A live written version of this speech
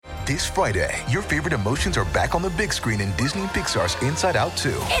This Friday, your favorite emotions are back on the big screen in Disney and Pixar's Inside Out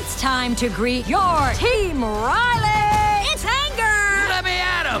 2. It's time to greet your Team Riley. It's anger. Let me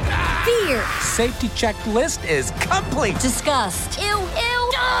at him. Fear. Safety checklist is complete. Disgust. Ew.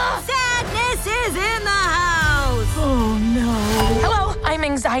 Sadness is in the house. Oh, no. Hello, I'm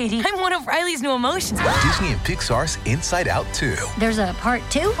anxiety. I'm one of Riley's new emotions. Disney and Pixar's Inside Out 2. There's a part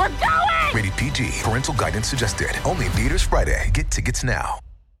 2? We're going! Rated PG. Parental guidance suggested. Only in theaters Friday. Get tickets now.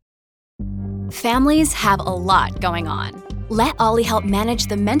 Families have a lot going on. Let Ollie help manage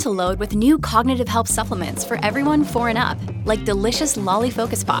the mental load with new cognitive help supplements for everyone 4 and up, like delicious Lolly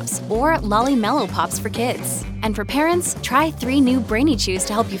Focus Pops or Lolly Mellow Pops for kids. And for parents, try 3 new Brainy Chews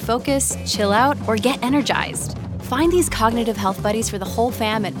to help you focus, chill out, or get energized. Find these cognitive health buddies for the whole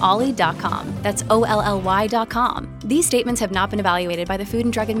fam at ollie.com. That's OLLY.com. These statements have not been evaluated by the Food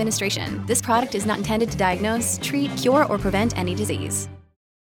and Drug Administration. This product is not intended to diagnose, treat, cure, or prevent any disease.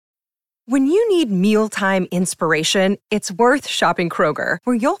 When you need mealtime inspiration, it's worth shopping Kroger,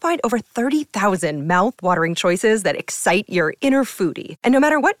 where you'll find over 30,000 mouth-watering choices that excite your inner foodie. And no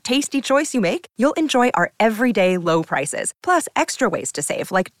matter what tasty choice you make, you'll enjoy our everyday low prices, plus extra ways to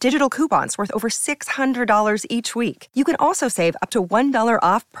save, like digital coupons worth over $600 each week. You can also save up to $1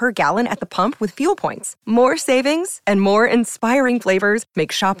 off per gallon at the pump with fuel points. More savings and more inspiring flavors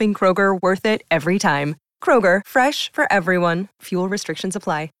make shopping Kroger worth it every time. Kroger, fresh for everyone. Fuel restrictions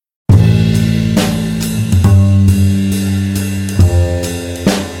apply.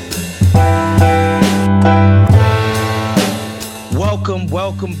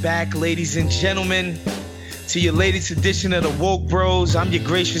 Welcome back, ladies and gentlemen, to your latest edition of the Woke Bros. I'm your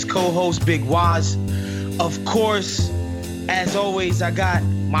gracious co-host, Big Waz. Of course, as always, I got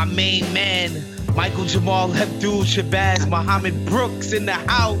my main man, Michael Jamal Abdul Shabazz Muhammad Brooks in the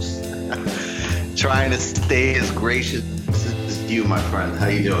house. Trying to stay as gracious as you, my friend. How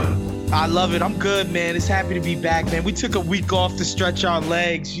you doing? I love it. I'm good, man. It's happy to be back, man. We took a week off to stretch our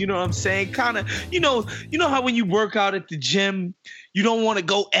legs. You know what I'm saying? Kind of, you know how when you work out at the gym, you don't want to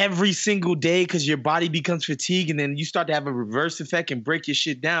go every single day because your body becomes fatigued and then you start to have a reverse effect and break your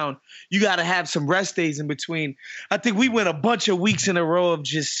shit down. You got to have some rest days in between. I think we went a bunch of weeks in a row of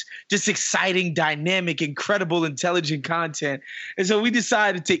just exciting, dynamic, incredible, intelligent content. And so we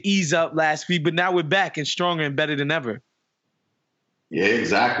decided to ease up last week, but now we're back and stronger and better than ever. Yeah,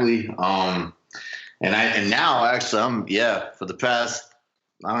 exactly. And now actually for the past,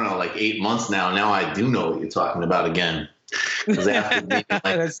 I don't know, like 8 months now I do know what you're talking about again. Because after being like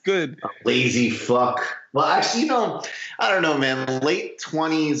that's good. A lazy fuck. Well, actually, I don't know, man. Late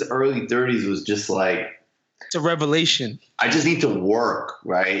 20s, early 30s was just like, it's a revelation. I just need to work,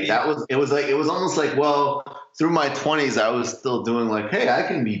 right? It was almost like, well, through my 20s, I was still doing like, hey, I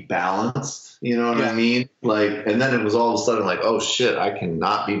can be balanced. You know what I mean? Like, and then it was all of a sudden like, oh shit, I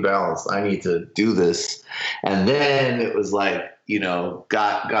cannot be balanced. I need to do this. And then it was like,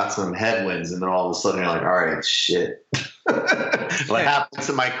 got some headwinds, and then all of a sudden you're like, all right, shit. What happened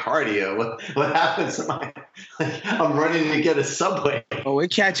to my cardio? What happened to my? I'm running to get a Subway. Oh,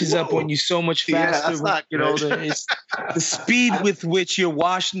 it catches up on you so much faster. That's not it's the speed with which your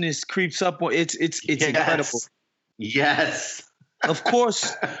washness creeps up. It's incredible. Yes. Of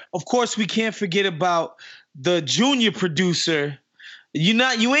course, we can't forget about the junior producer.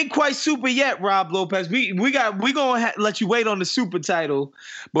 You ain't quite super yet, Rob Lopez. We gonna let you wait on the super title,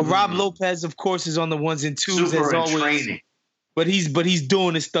 but Rob Lopez, of course, is on the ones and twos super as always. Training. But he's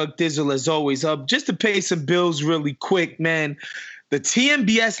doing his Thug Dizzle as always. Just to pay some bills really quick, man. The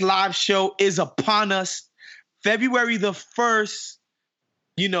TMBS live show is upon us, February the 1st.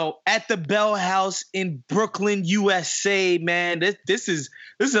 At the Bell House in Brooklyn, USA, man. This is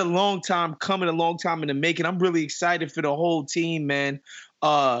a long time coming, a long time in the making. I'm really excited for the whole team, man.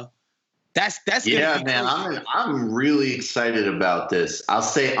 That's yeah, man. I'm really excited about this. I'll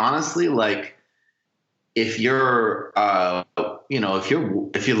say honestly, like, if you're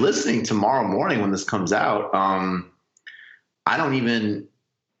if you're listening tomorrow morning when this comes out, I don't even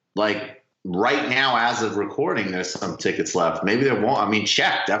like. Right now, as of recording, there's some tickets left. Maybe there won't. I mean,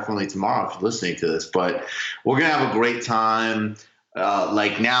 check definitely tomorrow if you're listening to this. But we're going to have a great time.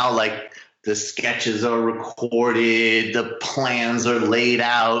 Like the sketches are recorded. The plans are laid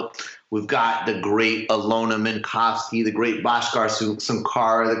out. We've got the great Alona Minkowski, the great Bhaskar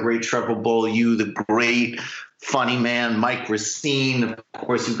Sunkara, the great Trevor Beaulieu, the great funny man Mike Racine. Of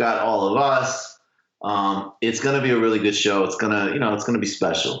course, you've got all of us. It's going to be a really good show. It's going to be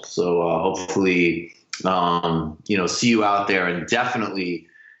special. So hopefully, see you out there. And definitely,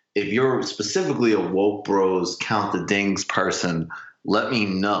 if you're specifically a Woke Bros Count the Dings person, let me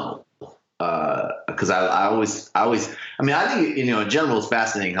know. because I mean, I think, you know, in general, it's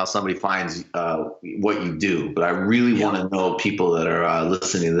fascinating how somebody finds what you do, but I really want to know people that are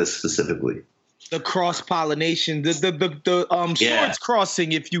listening to this specifically. The cross-pollination, the swords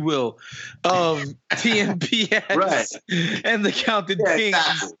crossing, if you will, of TMPS right. and the Counted Dings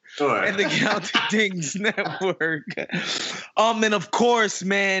exactly. Sure. and the Counted Dings Network. And of course,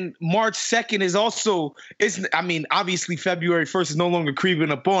 man, March 2nd is also, obviously February 1st is no longer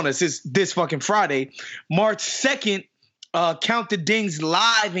creeping up on us. It's this fucking Friday. March 2nd, Counted Dings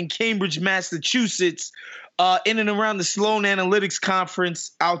live in Cambridge, Massachusetts, in and around the Sloan Analytics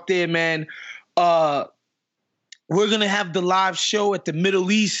Conference out there, man. We're going to have the live show at the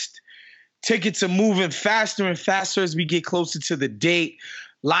Middle East. Tickets are moving faster and faster as we get closer to the date.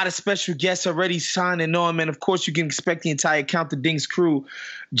 A lot of special guests already signing on, man. Of course, you can expect the entire Counted Dings crew.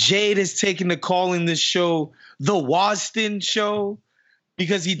 Jade is taking the call in this show, the Waston Show,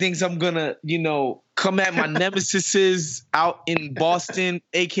 because he thinks I'm going to, you know, come at my nemesises out in Boston,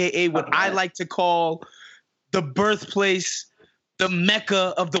 a.k.a. what I like to call the birthplace, the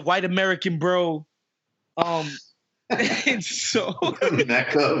Mecca of the white American bro. And so the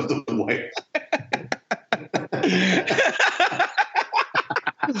Mecca of the white.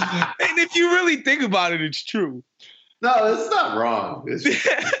 And if you really think about it, it's true. No, it's not wrong. It's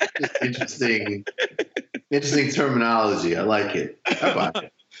just interesting terminology. I like it. How about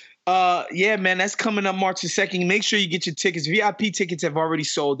it? Yeah, man, that's coming up March the 2nd. Make sure you get your tickets. VIP tickets have already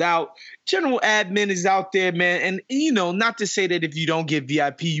sold out. General admin is out there, man. And, you know, not to say that if you don't get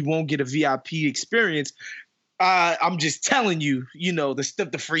VIP, you won't get a VIP experience. I'm just telling you, you know, the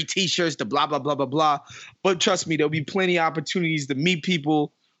stuff, the free T-shirts, the blah, blah, blah, blah, blah. But trust me, there'll be plenty of opportunities to meet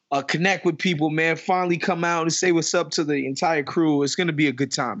people, connect with people, man. Finally come out and say what's up to the entire crew. It's going to be a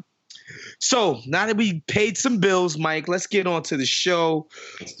good time. So now that we paid some bills, Mike, let's get on to the show.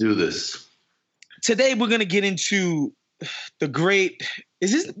 Let's do this. Today we're gonna get into the great.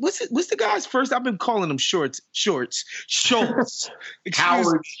 What's the guy's first? I've been calling him Schultz. Howard Schultz.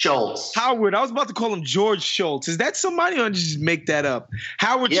 Howard. I was about to call him George Schultz. Is that somebody, or just make that up?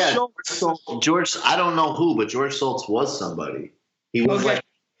 Howard Schultz. So George. I don't know who, but George Schultz was somebody. He was like.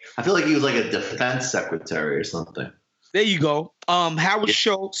 I feel like he was like a defense secretary or something. There you go. Howard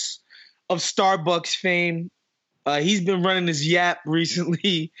Schultz of Starbucks fame. He's been running his yap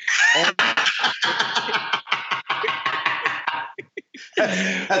recently.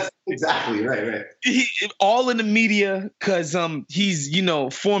 That's exactly right. All in the media because he's, you know,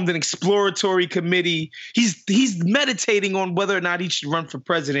 formed an exploratory committee. He's meditating on whether or not he should run for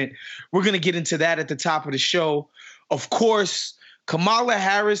president. We're going to get into that at the top of the show. Of course, Kamala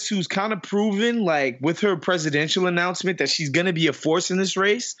Harris, who's kind of proven, like, with her presidential announcement that she's going to be a force in this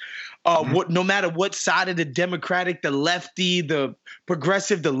race, no matter what side of the Democratic, the lefty, the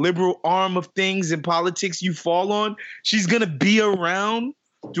progressive, the liberal arm of things in politics you fall on, she's going to be around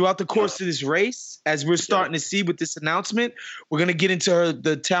throughout the course of this race, as we're starting to see with this announcement. We're going to get into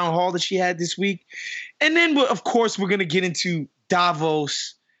the town hall that she had this week. And then, of course, we're going to get into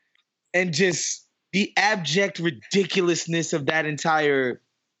Davos and just the abject ridiculousness of that entire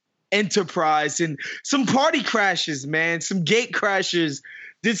enterprise, and some party crashes, man. Some gate crashers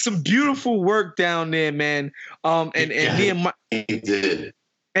did some beautiful work down there, man. And me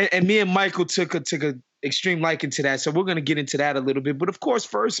and Michael took a extreme liking to that. So we're going to get into that a little bit. But of course,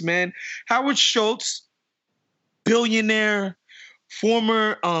 first, man, Howard Schultz, billionaire,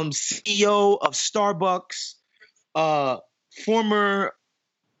 former CEO of Starbucks, former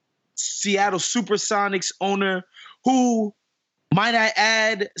Seattle Supersonics owner, who, might I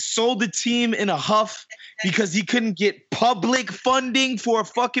add, sold the team in a huff because he couldn't get public funding for a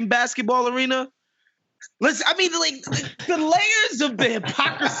fucking basketball arena. The layers of the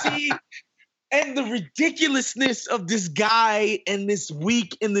hypocrisy and the ridiculousness of this guy and this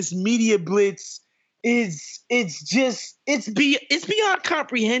week in this media blitz it's beyond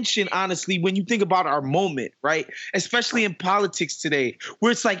comprehension, honestly, when you think about our moment, right? Especially in politics today,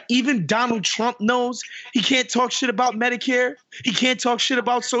 where it's like even Donald Trump knows he can't talk shit about Medicare. He can't talk shit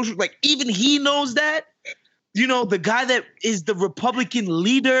about social. Like, even he knows that. You know, the guy that is the Republican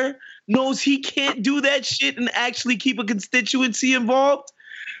leader knows he can't do that shit and actually keep a constituency involved.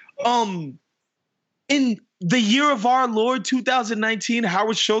 In the year of our Lord, 2019,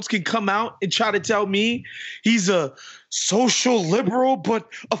 Howard Schultz can come out and try to tell me he's a social liberal, but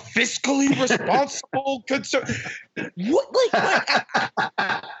a fiscally responsible conservative.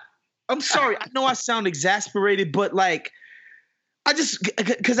 I'm sorry. I know I sound exasperated, but like,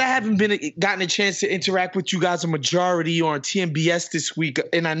 because I haven't gotten a chance to interact with you guys a majority on TMBS this week,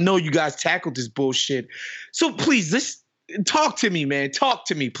 and I know you guys tackled this bullshit. So please, talk to me, man. Talk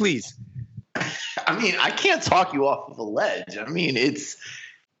to me, please. I mean, I can't talk you off of a ledge. I mean, let's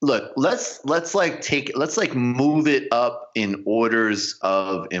move it up in orders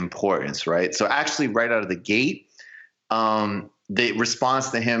of importance, right? So actually right out of the gate, the response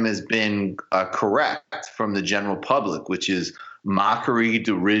to him has been correct from the general public, which is mockery,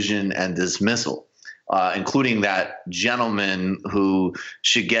 derision, and dismissal, including that gentleman who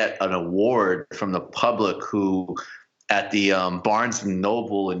should get an award from the public who at the Barnes &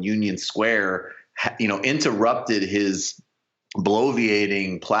 Noble in Union Square, interrupted his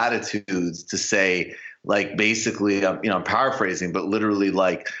bloviating platitudes to say, like, basically, I'm paraphrasing, but literally,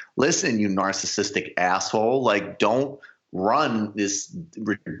 like, listen, you narcissistic asshole, like, don't run this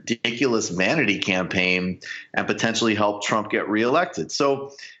ridiculous vanity campaign and potentially help Trump get reelected.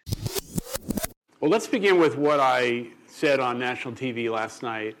 So, well, let's begin with what I said on national TV last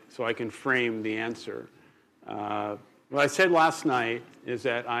night so I can frame the answer. What I said last night is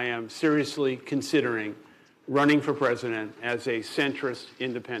that I am seriously considering running for president as a centrist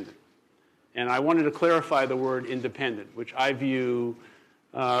independent. And I wanted to clarify the word independent, which I view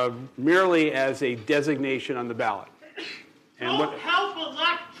merely as a designation on the ballot. And don't help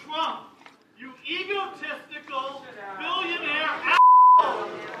elect Trump, you egotistical billionaire asshole.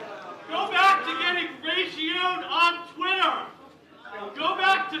 Go back to getting ratioed on Twitter. Go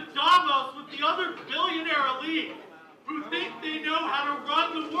back to Davos with the other billionaire elite who think they know how to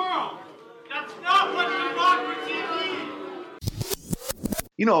run the world. That's not what democracy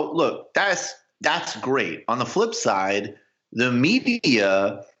needs. Look, that's great. On the flip side, the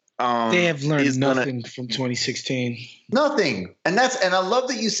media they have learned nothing from 2016. Nothing. And I love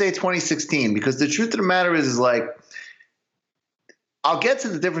that you say 2016, because the truth of the matter is like, I'll get to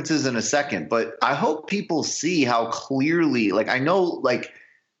the differences in a second, but I hope people see how clearly, like, I know, like,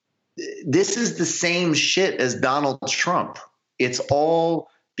 this is the same shit as Donald Trump. It's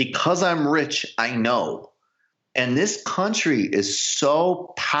all because I'm rich, I know. And this country is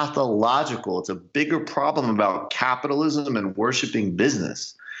so pathological. It's a bigger problem about capitalism and worshiping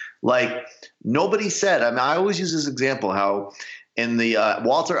business. Like, nobody said, I always use this example, how in the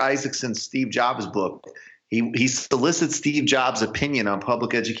Walter Isaacson's Steve Jobs book, he solicits Steve Jobs' opinion on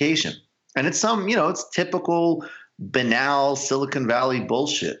public education. And it's it's typical banal Silicon Valley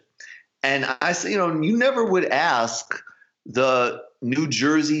bullshit. And I say, you never would ask the New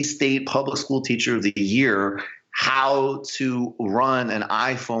Jersey State Public School Teacher of the Year how to run an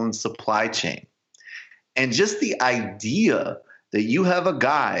iPhone supply chain. And just the idea that you have a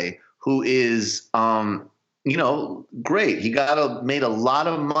guy who is, great. He made a lot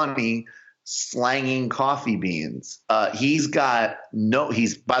of money slanging coffee beans. He's bad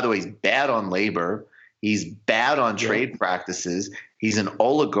on labor. He's bad on trade practices. He's an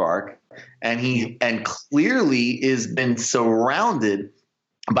oligarch, and clearly is been surrounded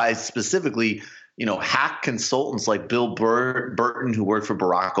by specifically, hack consultants like Bill Burton, who worked for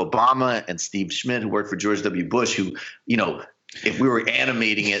Barack Obama, and Steve Schmidt, who worked for George W. Bush, who, if we were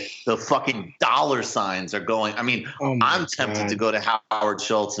animating it, the fucking dollar signs are going. I mean, I'm tempted to go to Howard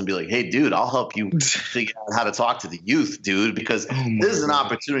Schultz and be like, hey, dude, I'll help you figure out how to talk to the youth, dude, because this is an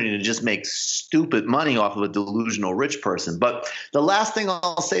opportunity to just make stupid money off of a delusional rich person. But the last thing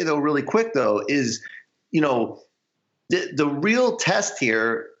I'll say, though, really quick, though, is, the real test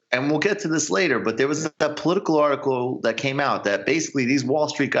here, and we'll get to this later, but there was that political article that came out that basically these Wall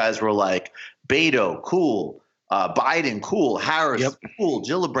Street guys were like, Beto, cool. Biden, cool. Harris, cool.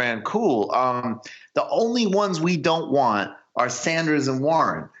 Gillibrand, cool. The only ones we don't want are Sanders and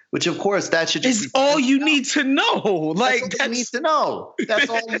Warren, which, of course, that should just be all you need to know. Like, that's all you need to know. That's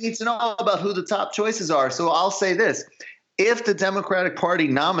all you need to know about who the top choices are. So I'll say this. If the Democratic Party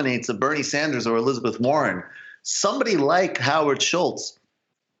nominates a Bernie Sanders or Elizabeth Warren, somebody like Howard Schultz,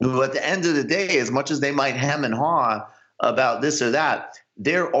 who at the end of the day, as much as they might hem and haw about this or that,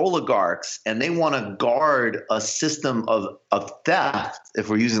 they're oligarchs, and they want to guard a system of theft, if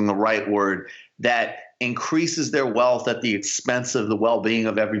we're using the right word, that increases their wealth at the expense of the well-being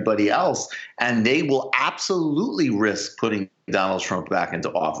of everybody else. And they will absolutely risk putting Donald Trump back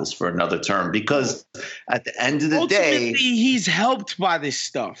into office for another term, because at the end of the day, he's helped by this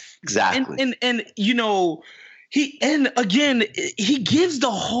stuff. Exactly. And he gives the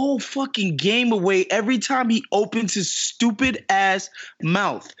whole fucking game away every time he opens his stupid ass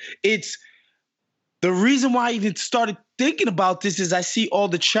mouth. It's the reason why I even started thinking about this is I see all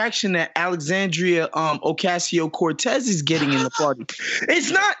the traction that Alexandria Ocasio-Cortez is getting in the party.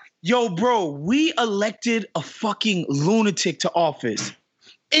 It's not, bro, we elected a fucking lunatic to office.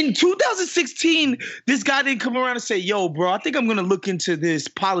 In 2016, this guy didn't come around and say, yo, bro, I think I'm going to look into this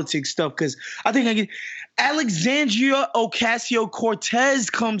politics stuff because I think I can. Alexandria Ocasio-Cortez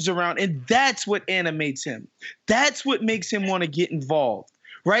comes around, and that's what animates him. That's what makes him want to get involved,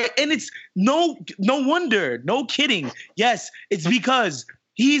 right? And it's no wonder, no kidding. Yes, it's because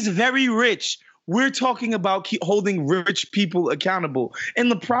he's very rich. We're talking about holding rich people accountable. And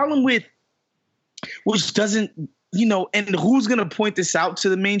the problem with, which doesn't, and who's going to point this out to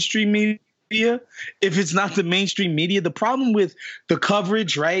the mainstream media if it's not the mainstream media? The problem with the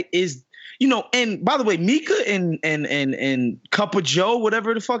coverage, right, is, and by the way, Mika and Cup of Joe,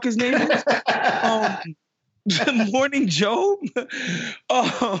 whatever the fuck his name is, Morning Joe,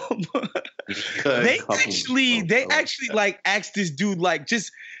 they actually like asked this dude, like,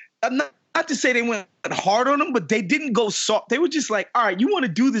 just not to say they went hard on him, but they didn't go soft. They were just like, all right, you want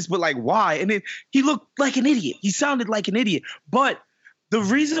to do this, but like, why? And then he looked like an idiot. He sounded like an idiot. But the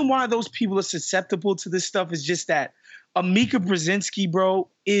reason why those people are susceptible to this stuff is just that Mika Brzezinski, bro,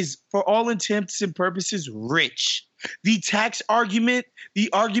 is for all intents and purposes rich. The tax argument, the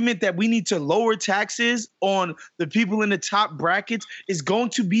argument that we need to lower taxes on the people in the top brackets is going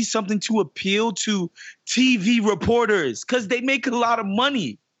to be something to appeal to TV reporters because they make a lot of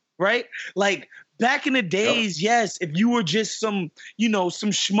money, right? Like back in the days, yes, if you were just some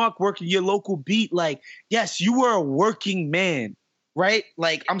schmuck working your local beat, like, yes, you were a working man. Right?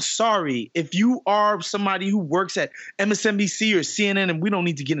 Like, I'm sorry. If you are somebody who works at MSNBC or CNN, and we don't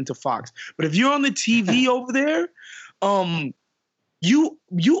need to get into Fox, but if you're on the TV over there, you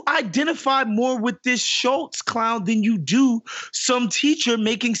identify more with this Schultz clown than you do some teacher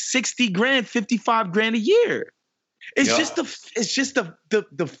making 60 grand, 55 grand a year. It's just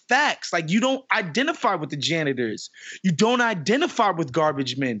the facts. Like, you don't identify with the janitors. You don't identify with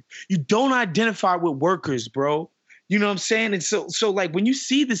garbage men. You don't identify with workers, bro. You know what I'm saying? And so like when you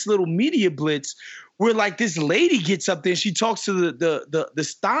see this little media blitz where like this lady gets up there and she talks to the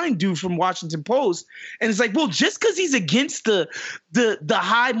Stein dude from Washington Post, and it's like, well, just because he's against the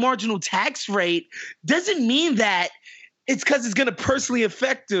high marginal tax rate doesn't mean that it's because it's gonna personally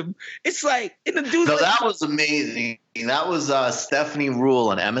affect him. It's like, and the dude. So that was amazing. That was Stephanie Ruhle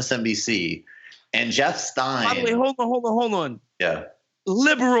on MSNBC, and Jeff Stein. By the way, hold on. Yeah.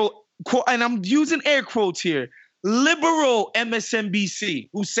 Liberal, and I'm using air quotes here. Liberal MSNBC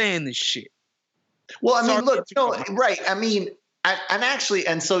who's saying this shit. Well, I mean, look, right. I mean,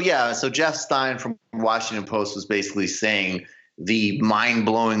 so Jeff Stein from Washington Post was basically saying the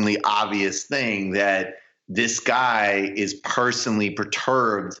mind-blowingly obvious thing that this guy is personally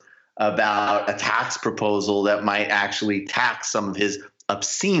perturbed about a tax proposal that might actually tax some of his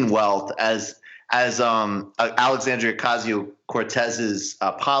obscene wealth as Alexandria Ocasio-Cortez's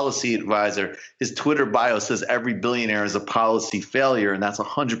policy advisor, his Twitter bio says every billionaire is a policy failure, and that's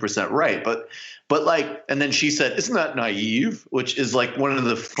 100% right. But like, and then she said, "Isn't that naive?" Which is like one of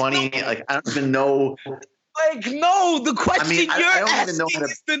the funny, like, I don't even know. Like, no, the question I you're don't even know asking how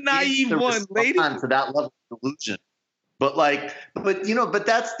to is the naive one, lady. To that level of delusion. But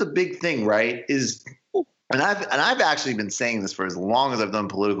that's the big thing, right? And I've actually been saying this for as long as I've done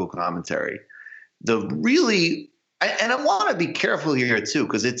political commentary. And I want to be careful here too,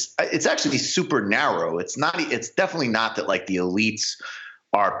 because it's actually super narrow. It's definitely not that like the elites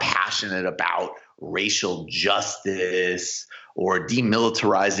are passionate about racial justice or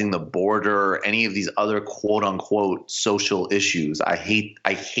demilitarizing the border or any of these other quote unquote social issues. I hate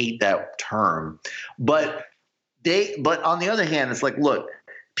that term. But on the other hand, it's like, look,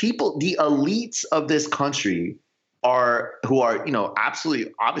 the elites of this country who are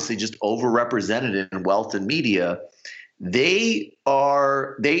absolutely obviously just overrepresented in wealth and media. They're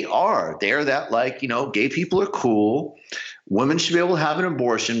that, like, gay people are cool. Women should be able to have an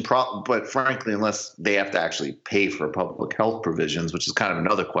abortion, but frankly, unless they have to actually pay for public health provisions, which is kind of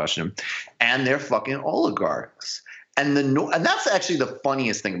another question. And they're fucking oligarchs. And that's actually the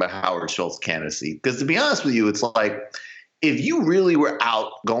funniest thing about Howard Schultz's candidacy. Because to be honest with you, it's like, if you really were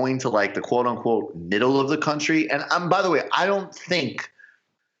out going to like the quote unquote middle of the country, and by the way, I don't think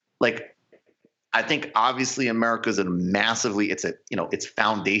I think obviously America's it's foundationally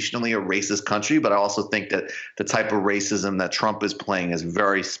a racist country, but I also think that the type of racism that Trump is playing is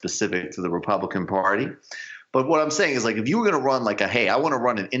very specific to the Republican Party. But what I'm saying is, like, if you were going to run hey, I want to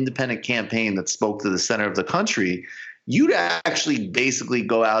run an independent campaign that spoke to the center of the country, you'd actually basically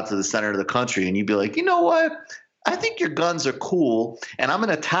go out to the center of the country and you'd be like, you know what? I think your guns are cool, and I'm going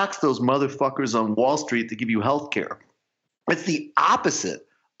to tax those motherfuckers on Wall Street to give you health care. It's the opposite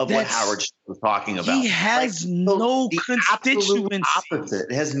of what Howard Schultz was talking about. He has no constituency. Opposite.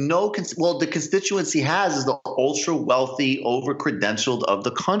 It has no well, the constituency he has is the ultra wealthy, over credentialed of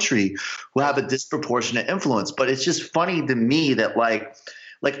the country who have a disproportionate influence. But it's just funny to me that like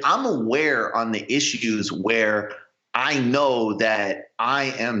I'm aware on the issues where I know that I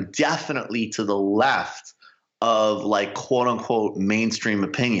am definitely to the left of like quote unquote mainstream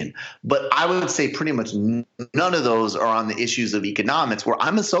opinion. But I would say pretty much none of those are on the issues of economics, where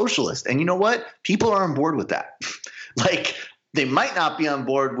I'm a socialist. And you know what? People are on board with that. Like, they might not be on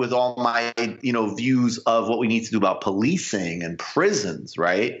board with all my, views of what we need to do about policing and prisons,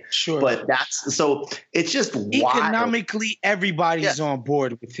 right? Sure. But so it's just economically, everybody's on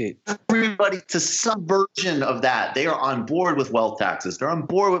board with it. Everybody, to some version of that, they are on board with wealth taxes. They're on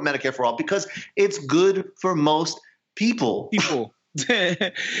board with Medicare for all because it's good for most people. And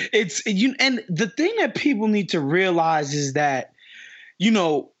the thing that people need to realize is that,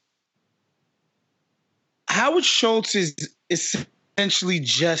 Howard Schultz is essentially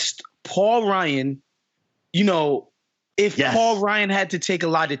just Paul Ryan, if Paul Ryan had to take a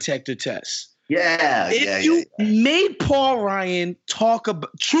lie detector test. If you made Paul Ryan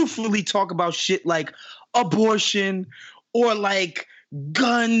truthfully talk about shit like abortion or like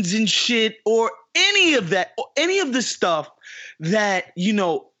guns and shit or any of that, or any of the stuff that,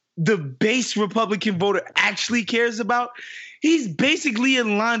 the base Republican voter actually cares about, he's basically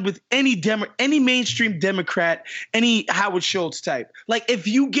in line with any mainstream Democrat, any Howard Schultz type. Like, if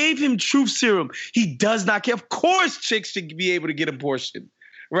you gave him truth serum, he does not care. Of course chicks should be able to get abortion,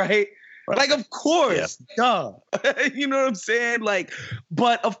 right? Like, of course, duh. You know what I'm saying? Like,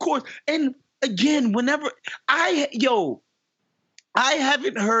 but of course, and again, whenever I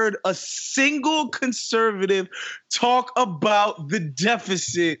haven't heard a single conservative talk about the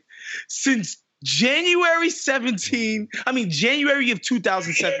deficit since January of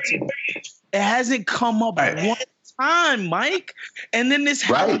 2017. It hasn't come up one time, Mike. And then this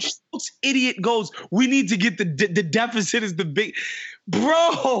Howard Schultz idiot goes, we need to get the deficit is the big.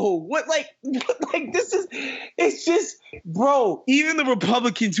 Bro, what this is, it's just, bro, even the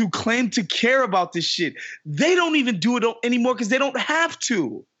Republicans who claim to care about this shit, they don't even do it anymore because they don't have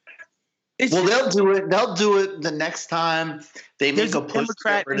to. They'll do it. They'll do it the next time they make a push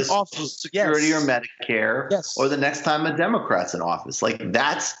for Social Security or Medicare, or the next time a Democrat's in office. Like,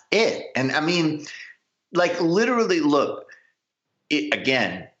 that's it. And I mean, like, literally, look,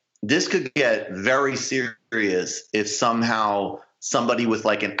 again, this could get very serious if somehow somebody with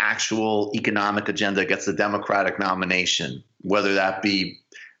like an actual economic agenda gets a Democratic nomination, whether that be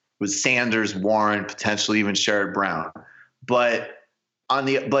with Sanders, Warren, potentially even Sherrod Brown. But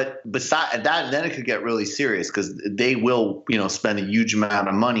beside that, then it could get really serious because they will, spend a huge amount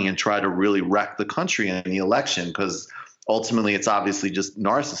of money and try to really wreck the country in the election because ultimately it's obviously just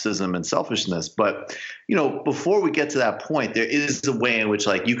narcissism and selfishness. But, before we get to that point, there is a way in which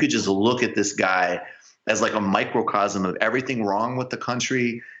like you could just look at this guy as like a microcosm of everything wrong with the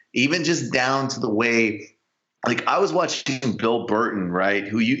country, even just down to the way, like I was watching Bill Burton, right,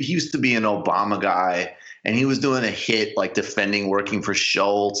 who he used to be an Obama guy. And he was doing a hit like defending working for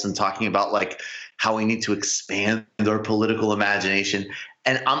Schultz and talking about like how we need to expand our political imagination.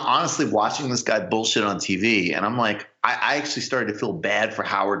 And I'm honestly watching this guy bullshit on TV. And I'm like, I actually started to feel bad for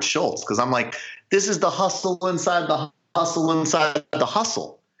Howard Schultz because I'm like, this is the hustle inside the hustle inside the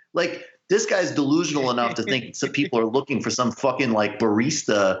hustle. Like, this guy's delusional enough to think some people are looking for some fucking like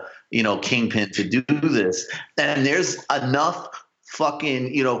barista, kingpin to do this. And there's enough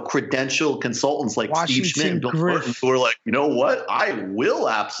fucking, credentialed consultants like Steve Schmidt and Bill Burton who are like, you know what? I will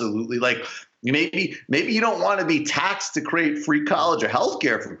absolutely, like, maybe you don't want to be taxed to create free college or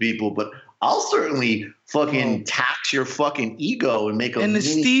healthcare for people, but I'll certainly fucking tax your fucking ego and make a and the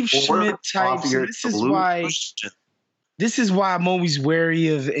Steve Schmidt types. This is why I'm always wary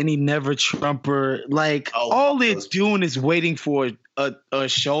of any never Trumper. Like, all they're doing is waiting for a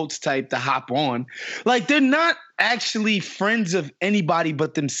Schultz type to hop on. Like, they're not actually friends of anybody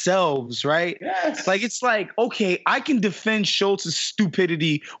but themselves, right? Yes. Like, it's like, okay, I can defend Schultz's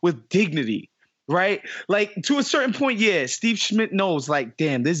stupidity with dignity, right? Like, to a certain point, yeah, Steve Schmidt knows, like,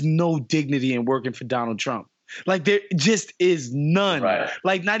 damn, there's no dignity in working for Donald Trump. Like, there just is none. Right.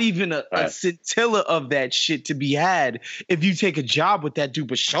 Like, not even a scintilla of that shit to be had if you take a job with that dude.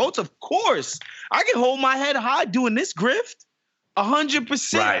 But Schultz, of course, I can hold my head high doing this grift.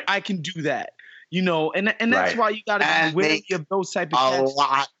 100% I can do that. And that's why you got to be wary of those type of a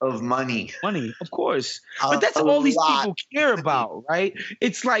lot of money. Money, of course. But that's all these people care about, right?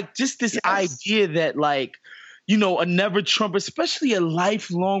 It's like just this idea that, like, a never Trump, especially a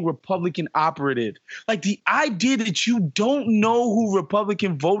lifelong Republican operative. Like the idea that you don't know who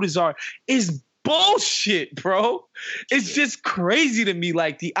Republican voters are is bullshit, bro. It's just crazy to me.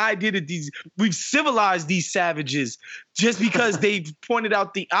 Like the idea that we've civilized these savages just because they've pointed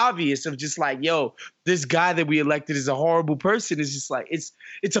out the obvious of just like, yo, this guy that we elected is a horrible person. It's just like,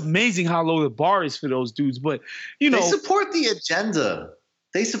 it's amazing how low the bar is for those dudes. But, they support the agenda.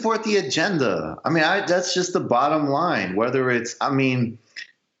 They support the agenda. I mean, that's just the bottom line. Whether it's, I mean,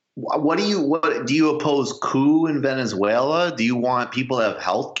 what do you oppose coup in Venezuela? Do you want people to have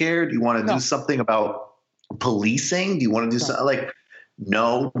health care? Do you want to do something about policing? Do you want to do something like,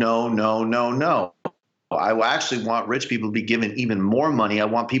 no. I actually want rich people to be given even more money. I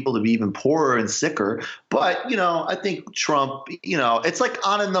want people to be even poorer and sicker. But, I think Trump, it's like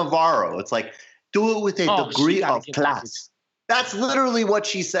Ana Navarro. It's like, do it with a degree of class. That's literally what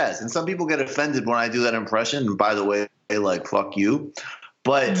she says. And some people get offended when I do that impression. And by the way, like, fuck you.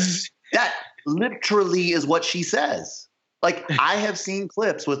 But that literally is what she says. Like, I have seen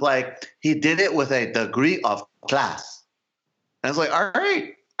clips with like, he did it with a degree of class. And it's like, all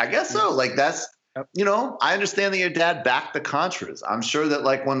right, I guess so. Like, that's, I understand that your dad backed the Contras. I'm sure that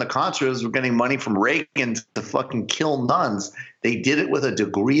like when the Contras were getting money from Reagan to fucking kill nuns, they did it with a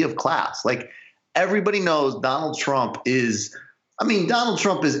degree of class. Like, everybody knows Donald Trump is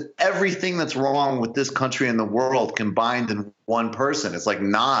everything that's wrong with this country and the world combined in one person. It's like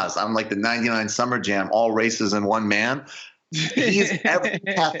Nas. I'm like the 99 Summer Jam, all races in one man. He's every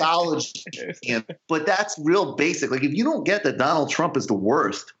pathology. But that's real basic. Like, if you don't get that Donald Trump is the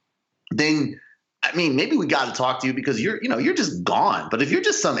worst, then I mean, maybe we got to talk to you because you're just gone. But if you're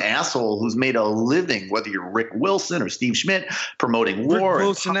just some asshole who's made a living, whether you're Rick Wilson or Steve Schmidt promoting war. Rick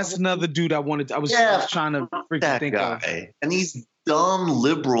Wilson, that's another dude I was trying to freaking think of. And these dumb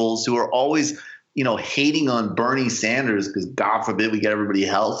liberals who are always, hating on Bernie Sanders because God forbid we get everybody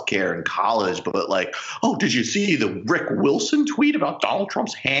health care in college. But like, oh, did you see the Rick Wilson tweet about Donald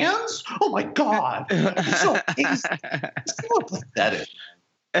Trump's hands? Oh, my God. It's so pathetic.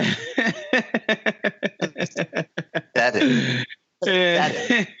 I'm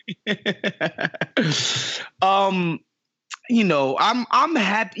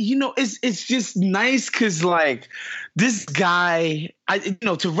happy. It's just nice because like this guy,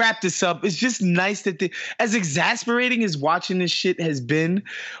 to wrap this up, it's just nice that as exasperating as watching this shit has been,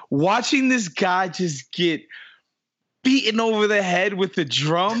 watching this guy just get beaten over the head with a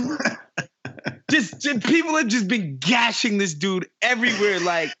drum. Just people have just been gashing this dude everywhere,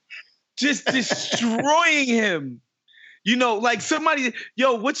 like just destroying him. Like somebody,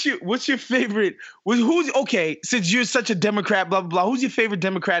 yo, what's your favorite? Who's okay? Since you're such a Democrat, blah blah blah. Who's your favorite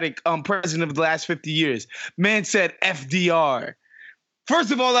Democratic president of the last 50 years? Man said FDR.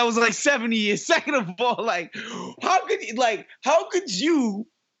 First of all, that was like 70 years. Second of all, like how could you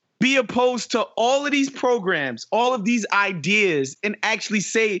be opposed to all of these programs, all of these ideas, and actually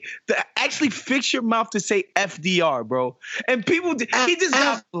fix your mouth to say FDR, bro? And people, he just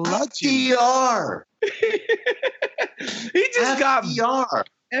got FDR. He just got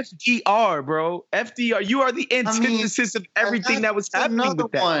FDR, bro. FDR. You are the antithesis of everything that was happening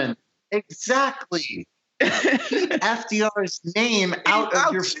with that. One. Exactly. Keep FDR's name out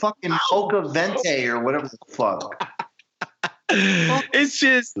of your fucking Boca Vente or whatever the fuck.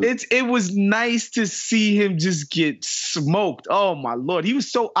 It was nice to see him just get smoked. Oh my Lord. He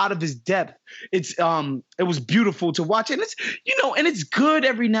was so out of his depth. It was beautiful to watch. And it's good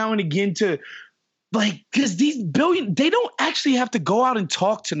every now and again to like, because these they don't actually have to go out and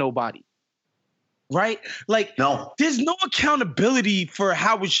talk to nobody. Right? Like, no, there's no accountability for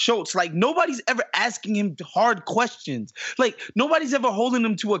Howard Schultz. Like, nobody's ever asking him hard questions. Like, nobody's ever holding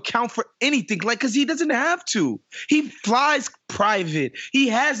him to account for anything. Like, because he doesn't have to. He flies private. He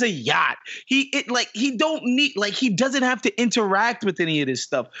has a yacht. He doesn't have to interact with any of this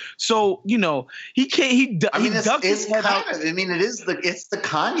stuff. So, he can't. It's the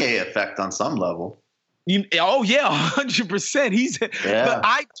Kanye effect on some level. Oh yeah, 100%. The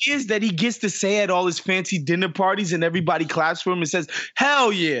ideas that he gets to say at all his fancy dinner parties and everybody claps for him and says,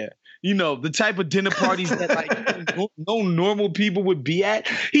 "Hell yeah." The type of dinner parties that like no normal people would be at.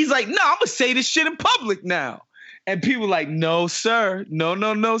 He's like, "No, I'm gonna say this shit in public now." And people are like, "No, sir.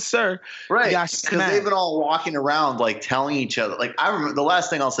 No, sir." Right. Because they've been all walking around like telling each other. Like, I remember the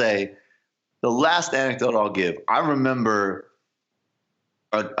last anecdote I'll give. I remember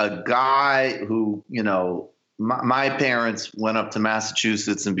a guy who, my parents went up to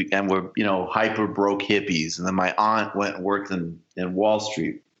Massachusetts and were, hyper broke hippies. And then my aunt went and worked in Wall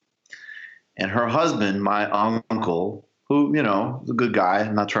Street. And her husband, my uncle, who, is a good guy.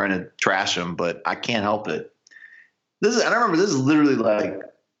 I'm not trying to trash him, but I can't help it. I remember this is literally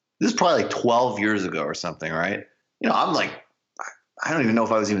this is probably like 12 years ago or something, right? You know, I'm like, I don't even know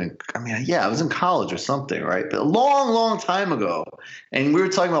if I was even, I was in college or something, right? But a long, long time ago. And we were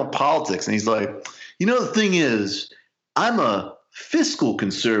talking about politics, and he's like, you know, the thing is, I'm a fiscal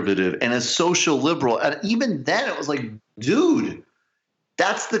conservative and a social liberal. And even then it was like, dude,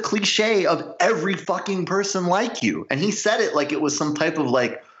 that's the cliche of every fucking person like you. And he said it like it was some type of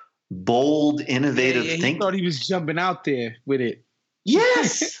like bold, innovative thing. He thought he was jumping out there with it.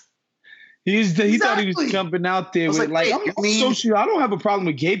 Yes. He thought he was jumping out there with like, I'm social. I don't have a problem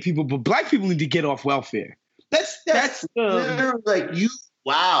with gay people, but black people need to get off welfare. That's like you.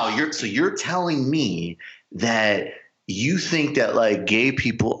 Wow, you're telling me that you think that like gay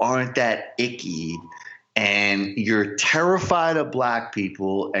people aren't that icky, and you're terrified of black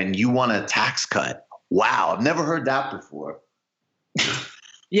people, and you want a tax cut. Wow, I've never heard that before.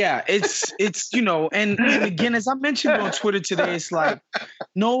 Yeah, it's you know, and again, as I mentioned on Twitter today, it's like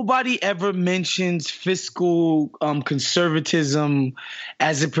nobody ever mentions fiscal conservatism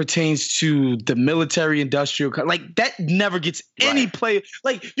as it pertains to the military industrial. Like that never gets any play.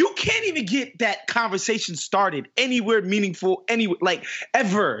 Like you can't even get that conversation started anywhere meaningful, anywhere like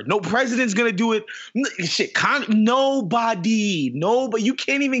ever. No president's gonna do it. Shit, nobody. You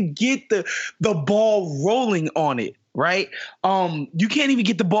can't even get the ball rolling on it. Right? You can't even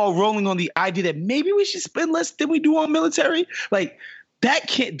get the ball rolling on the idea that maybe we should spend less than we do on military. Like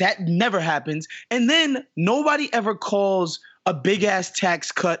that never happens. And then nobody ever calls a big ass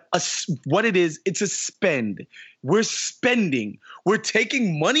tax cut what it is. It's a spend. We're spending. We're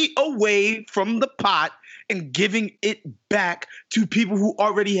taking money away from the pot and giving it back to people who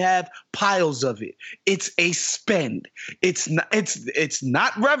already have piles of it. It's a spend. It's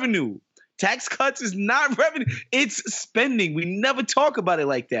not revenue. Tax cuts is not revenue. It's spending. We never talk about it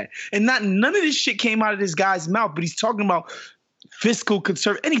like that. And none of this shit came out of this guy's mouth, but he's talking about fiscal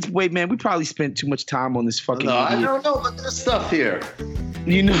conservative. Anyway, man, we probably spent too much time on this fucking idiot. I don't know about this stuff here.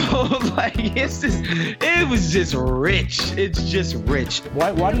 You know, like it was just rich. It's just rich.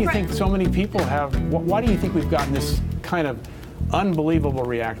 Why do you think so many people why do you think we've gotten this kind of unbelievable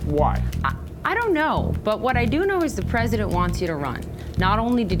reaction? Why? I don't know, but what I do know is the president wants you to run. Not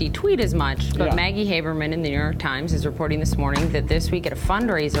only did he tweet as much, but Maggie Haberman in the New York Times is reporting this morning that this week at a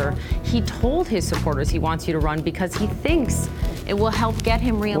fundraiser, he told his supporters he wants you to run because he thinks it will help get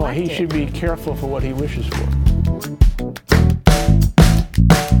him reelected. Well, he should be careful for what he wishes for.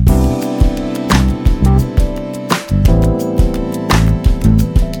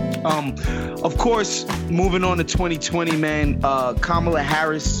 Of course, moving on to 2020, man, Kamala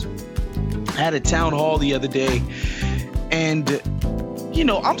Harris had a town hall the other day, and you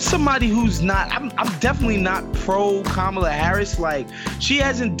know, I'm somebody who's not, I'm definitely not pro Kamala Harris. Like, she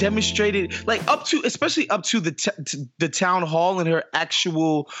hasn't demonstrated, like, especially up to the town hall and her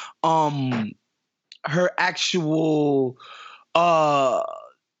actual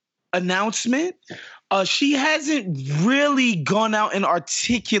announcement. She hasn't really gone out and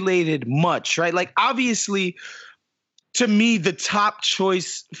articulated much, right? Like, obviously, to me, the top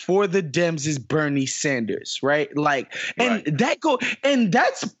choice for the Dems is Bernie Sanders, right? Like, and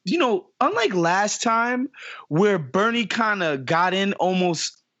that's, you know, unlike last time where Bernie kind of got in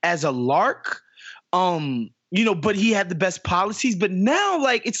almost as a lark, you know, but he had the best policies. But now,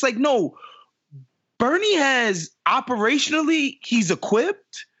 like, it's like, no, Bernie has operationally, he's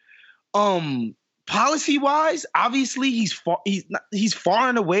equipped. Policy-wise, obviously, he's far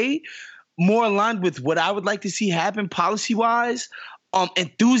and away more aligned with what I would like to see happen policy-wise.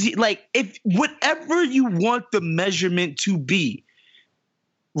 Like, if whatever you want the measurement to be,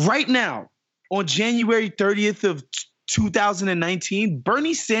 right now, on January 30th of 2019,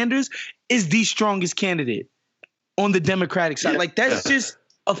 Bernie Sanders is the strongest candidate on the Democratic side. Like, that's just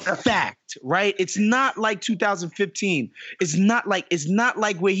a fact, right? It's not like 2015. It's not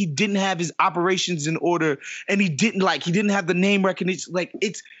like where he didn't have his operations in order and he didn't have the name recognition. Like,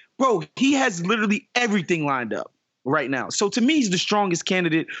 bro, he has literally everything lined up right now. So to me, he's the strongest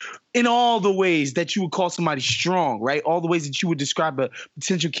candidate in all the ways that you would call somebody strong, right? All the ways that you would describe a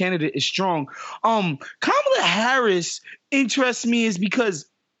potential candidate as strong. Kamala Harris interests me is because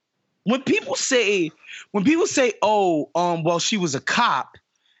when people say, well, she was a cop,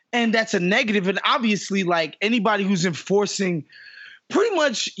 and that's a negative, and obviously, like, anybody who's enforcing pretty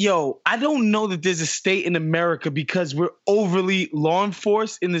much, I don't know that there's a state in America, because we're overly law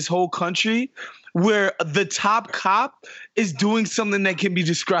enforced in this whole country, where the top cop is doing something that can be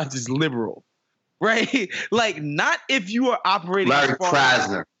described as liberal, right? Like, not if you are operating. Larry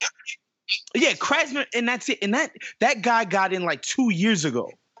Krasner. Yeah, Krasner, and that's it. And that guy got in like 2 years ago,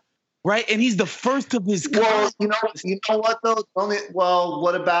 right? And he's the first of his kind. Well, you know what though?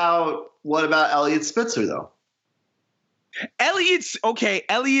 What about Elliot Spitzer though? Elliot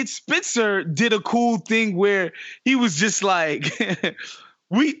Spitzer did a cool thing where he was just like,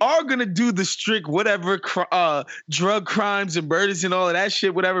 we are going to do the strict whatever drug crimes and murders and all of that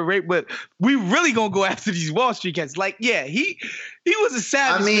shit, whatever, right? But we really going to go after these Wall Street cats. Like, yeah, he was a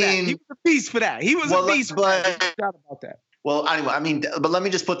savage for that. He was a beast for that. He was a beast for that. No doubt about that. Well, anyway, but let me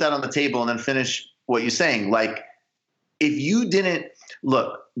just put that on the table and then finish what you're saying. Like, if you didn't –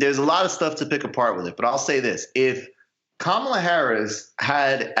 look, there's a lot of stuff to pick apart with it, but I'll say this. If Kamala Harris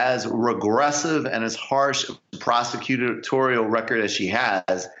had as regressive and as harsh prosecutorial record as she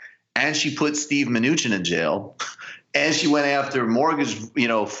has, and she put Steve Mnuchin in jail, and she went after mortgage,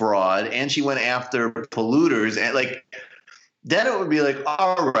 fraud, and she went after polluters, and then it would be like,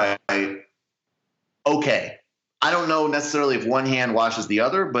 all right, okay. I don't know necessarily if one hand washes the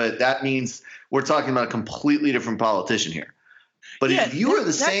other, but that means we're talking about a completely different politician here. But if you are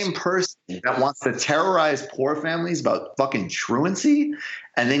the same person that wants to terrorize poor families about fucking truancy,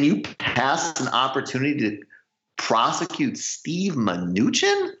 and then you pass an opportunity to prosecute Steve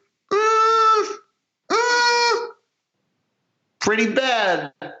Mnuchin, pretty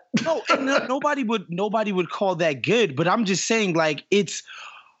bad. No, and nobody would call that good. But I'm just saying, like,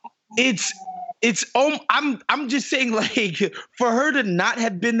 I'm just saying, like, for her to not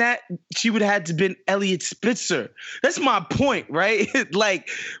have been that, she would have had to been Elliot Spitzer. That's my point, right? Like,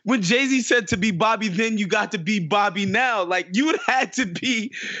 when Jay-Z said to be Bobby then, you got to be Bobby now. Like, you would have had to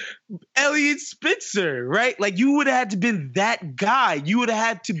be Elliot Spitzer, right? Like, you would have had to been that guy. You would have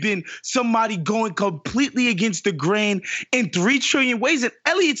had to been somebody going completely against the grain in 3 trillion ways. And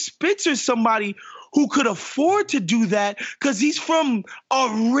Elliot Spitzer is somebody who could afford to do that because he's from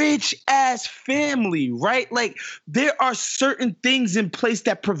a rich-ass family, right? Like, there are certain things in place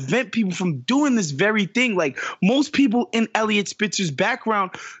that prevent people from doing this very thing. Like, most people in Elliot Spitzer's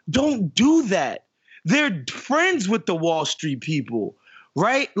background don't do that. They're friends with the Wall Street people,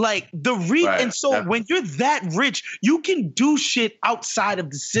 right? Like, and so when you're that rich, you can do shit outside of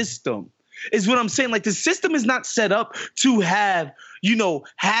the system. Is what I'm saying. Like, the system is not set up to have,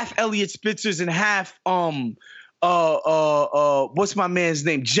 half Elliot Spitzers and half what's my man's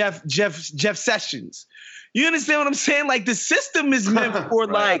name? Jeff Sessions. You understand what I'm saying? Like, the system is meant for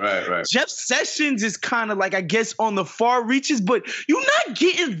right. Jeff Sessions is kind of like, I guess, on the far reaches, but you're not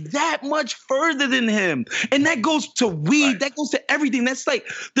getting that much further than him. And that goes to weed, that goes to everything. That's like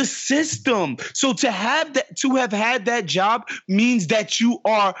the system. So to have had that job means that you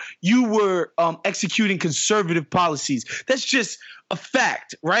were executing conservative policies. That's just a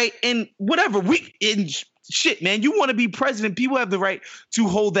fact, right? And whatever shit, man, you want to be president, people have the right to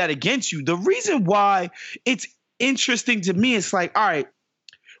hold that against you. The reason why it's interesting to me, it's like, all right,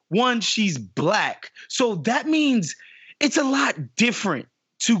 one, she's black. So that means it's a lot different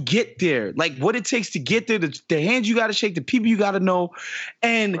to get there. Like, what it takes to get there, the hands you got to shake, the people you got to know.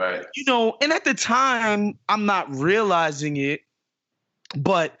 And, and at the time, I'm not realizing it,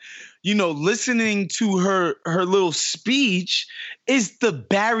 but listening to her little speech is the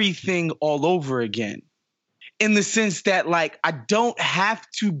Barry thing all over again. In the sense that, like, I don't have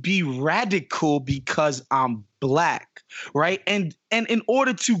to be radical because I'm black, right? And in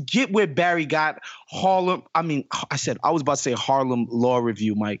order to get where Barry got, I was about to say Harlem Law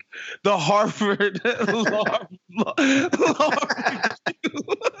Review, Mike. The Harvard Law Review.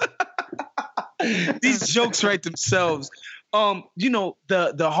 These jokes write themselves.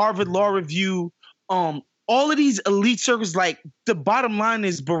 The Harvard Law Review, all of these elite circles, like, the bottom line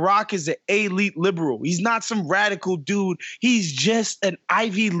is Barack is an elite liberal. He's not some radical dude. He's just an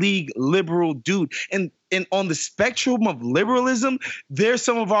Ivy League liberal dude. And on the spectrum of liberalism, they're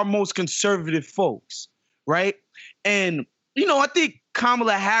some of our most conservative folks, right? And, I think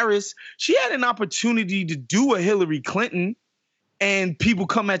Kamala Harris, she had an opportunity to do a Hillary Clinton, and people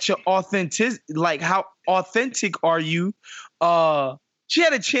come at your authentic, like, how authentic are you? She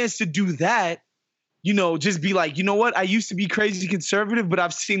had a chance to do that. Just be like, you know what? I used to be crazy conservative, but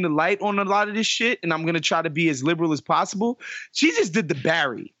I've seen the light on a lot of this shit, and I'm going to try to be as liberal as possible. She just did the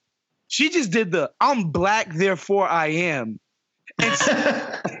Barry. She just did the I'm black, therefore I am. And,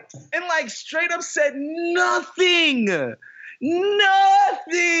 like, straight up said nothing in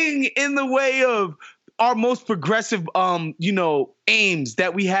the way of our most progressive, aims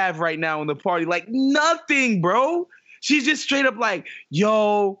that we have right now in the party. Like, nothing, bro. She's just straight up like,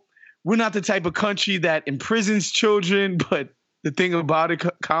 yo, we're not the type of country that imprisons children, but the thing about it,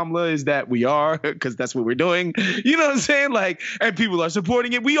 Kamala, is that we are, because that's what we're doing. You know what I'm saying? Like, and people are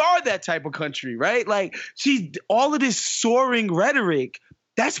supporting it. We are that type of country, right? Like, all of this soaring rhetoric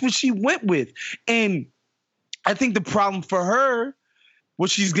That's what she went with. And I think the problem for her, what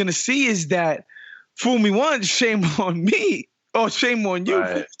she's going to see is that fool me once, shame on me, or shame on you.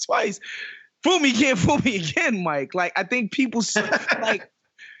 Right. Twice. Fool me, can't fool me again, Mike. Like, I think people like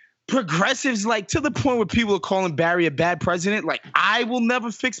progressives, like to the point where people are calling Barry a bad president. Like, I will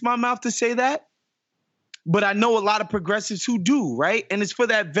never fix my mouth to say that. But I know a lot of progressives who do, right? And it's for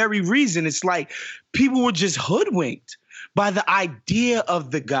that very reason. It's like people were just hoodwinked by the idea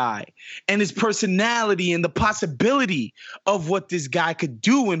of the guy and his personality and the possibility of what this guy could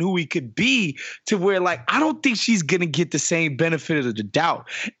do and who he could be, to where, like, I don't think she's going to get the same benefit of the doubt.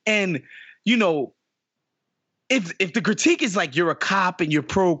 And, you know, if the critique is like you're a cop and you're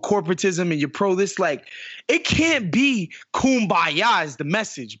pro corporatism and you're pro this, like, it can't be kumbaya is the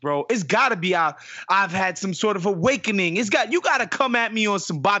message, bro. It's got to be I've had some sort of awakening. You got to come at me on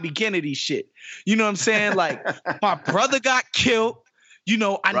some Bobby Kennedy shit. You know what I'm saying? Like, my brother got killed. You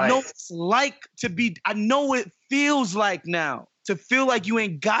know, I know it's like to be, I know it feels like now to feel like you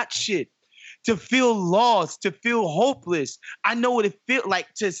ain't got shit, to feel lost, to feel hopeless. I know what it feels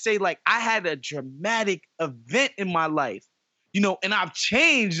like to say, like, I had a dramatic event in my life, you know, and I've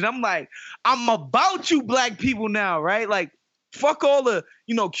changed. And I'm like, I'm about you black people now, right? Like, fuck all the,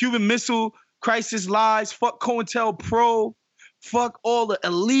 you know, Cuban Missile Crisis lies, fuck COINTELPRO, fuck all the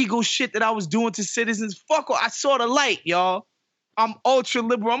illegal shit that I was doing to citizens. Fuck all, I saw the light, y'all. I'm ultra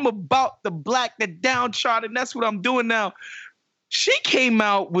liberal. I'm about the black, the downtrodden. That's what I'm doing now. She came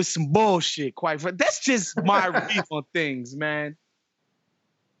out with some bullshit, quite frankly. That's just my read on things, man.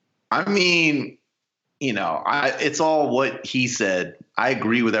 I mean, you know, it's all what he said. I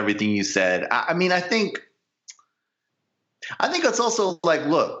agree with everything you said. I mean, I think it's also like,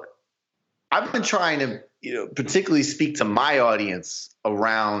 look, I've been trying to, you know, particularly speak to my audience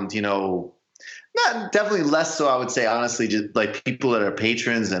around, you know, not definitely less so, I would say, honestly, just like people that are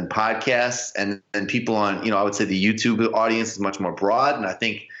patrons and podcasts and people on, you know, I would say the YouTube audience is much more broad. And I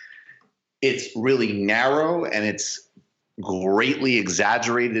think it's really narrow and it's greatly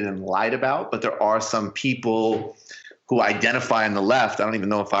exaggerated and lied about. But there are some people who identify on the left, I don't even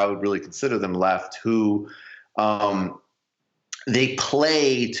know if I would really consider them left, who they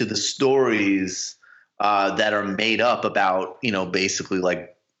play to the stories that are made up about, you know, basically like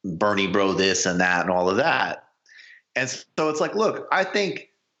Bernie bro this and that and all of that. And so it's like, look, I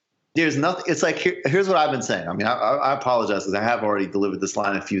think there's nothing. It's like, here's what I've been saying. I mean, I apologize because I have already delivered this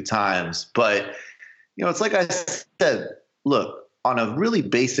line a few times, but, you know, it's like I said, look, on a really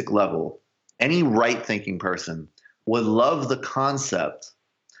basic level, any right thinking person would love the concept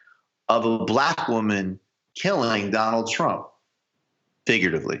of a black woman killing Donald Trump,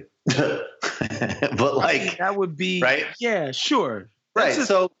 figuratively. But like, that would be right. Yeah, sure. Right.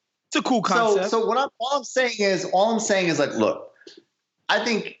 So it's a cool concept. So what all I'm saying is like, look, I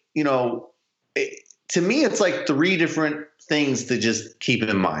think, you know, to me, it's like three different things to just keep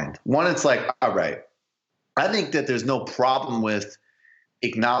in mind. One, it's like, all right, I think that there's no problem with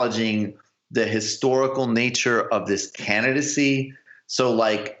acknowledging the historical nature of this candidacy. So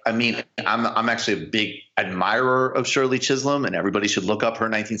like, I mean, I'm actually a big admirer of Shirley Chisholm, and everybody should look up her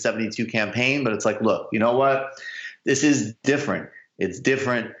 1972 campaign. But it's like, look, you know what? This is different. It's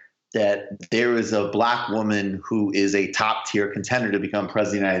different that there is a black woman who is a top tier contender to become president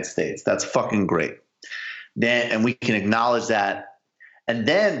of the United States. That's fucking great. And we can acknowledge that. But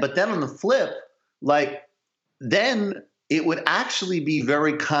then on the flip, like, then it would actually be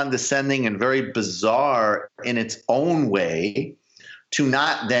very condescending and very bizarre in its own way to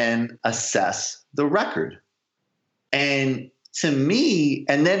not then assess the record. And to me,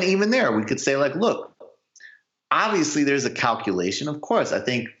 and then even there, we could say, like, look, obviously there's a calculation. Of course, I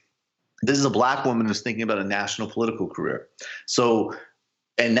think this is a black woman who's thinking about a national political career. So,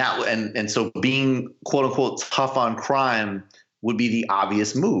 and so being quote unquote tough on crime would be the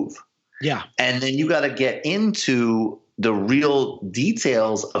obvious move. Yeah. And then you got to get into the real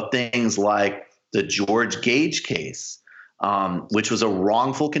details of things like the George Gage case, which was a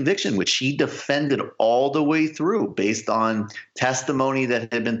wrongful conviction, which she defended all the way through based on testimony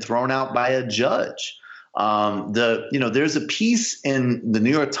that had been thrown out by a judge. There's a piece in the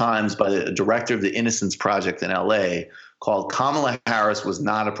New York Times by the director of the Innocence Project in LA called "Kamala Harris Was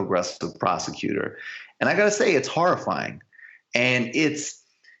Not a Progressive Prosecutor." And I got to say, it's horrifying. And it's,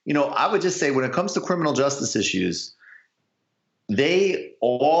 you know, I would just say when it comes to criminal justice issues, they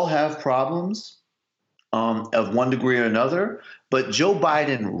all have problems of one degree or another. But Joe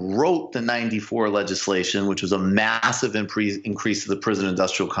Biden wrote the 94 legislation, which was a massive increase to the prison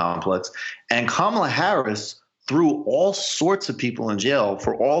industrial complex. And Kamala Harris threw all sorts of people in jail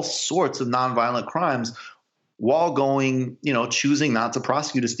for all sorts of nonviolent crimes while choosing not to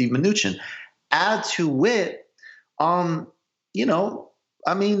prosecute Steve Mnuchin. Add to it,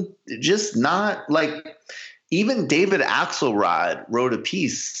 just not like even David Axelrod wrote a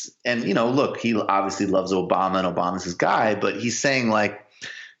piece and, look, he obviously loves Obama and Obama's his guy, but he's saying like,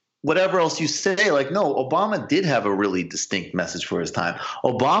 whatever else you say, like, no, Obama did have a really distinct message for his time.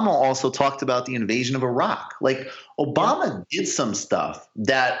 Obama also talked about the invasion of Iraq. Like, Obama did some stuff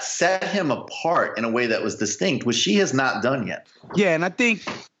that set him apart in a way that was distinct, which she has not done yet. Yeah, and I think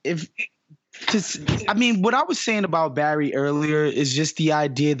what I was saying about Barry earlier is just the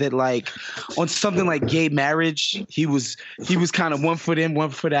idea that, like, on something like gay marriage, he was kind of 1 foot in, 1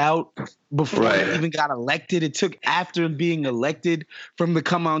 foot out before he even got elected. It took after being elected for him to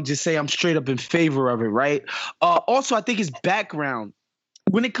come out and just say, I'm straight up in favor of it, right? Also, I think his background,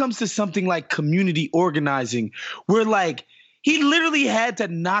 when it comes to something like community organizing, where like he literally had to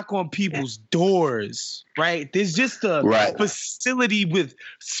knock on people's doors, right? There's just a facility with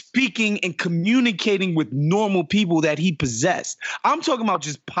speaking and communicating with normal people that he possessed. I'm talking about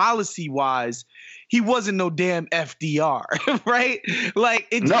just policy-wise. He wasn't no damn FDR, right?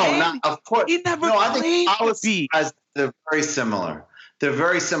 Like, of course. He never I think policy guys, they're very similar. They're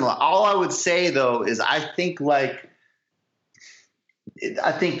very similar. All I would say though is I think they're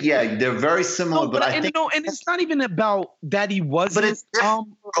very similar. But I think, and it's not even about that he wasn't. But it's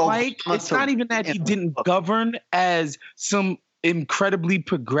Mike. It's not even that he didn't govern as some incredibly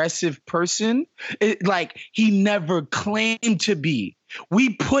progressive person. He never claimed to be.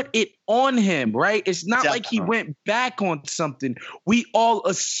 We put it on him, right? It's not like he went back on something. We all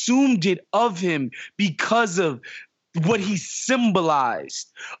assumed it of him because of what he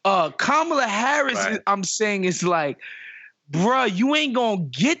symbolized. Kamala Harris, I'm saying, is like, bruh, you ain't gonna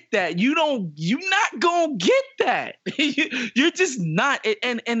get that. You're not gonna get that. You're just not.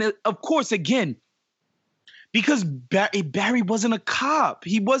 And of course, again, because Barry wasn't a cop.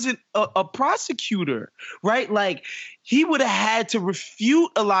 He wasn't a prosecutor, right? Like, he would have had to refute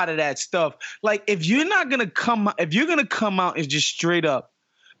a lot of that stuff. Like, if you're gonna come out and just straight up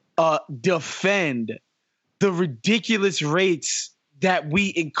defend the ridiculous rates that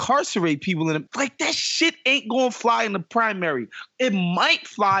we incarcerate people in, like, that shit ain't gonna fly in the primary. It might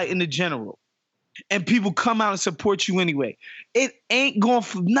fly in the general. And people come out and support you anyway. It ain't going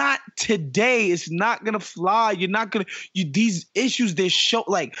to, not today. It's not going to fly. You're not going to, these issues, they show,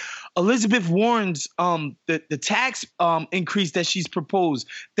 like Elizabeth Warren's, the tax increase that she's proposed.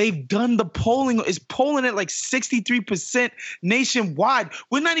 They've done the polling. It's polling at like 63% nationwide.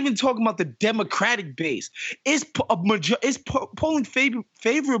 We're not even talking about the Democratic base. It's polling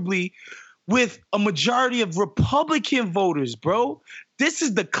favorably with a majority of Republican voters, bro. This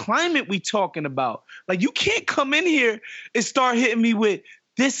is the climate we talking about. Like, you can't come in here and start hitting me with,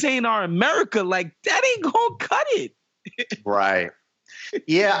 this ain't our America. Like, that ain't gonna cut it. Right.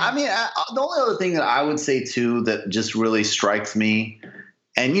 Yeah, I mean, the only other thing that I would say, too, that just really strikes me,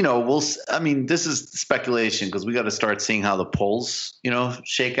 and, this is speculation because we got to start seeing how the polls,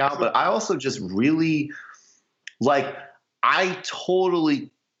 shake out. But I also just really, I totally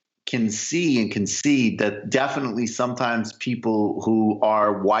can see and concede that definitely sometimes people who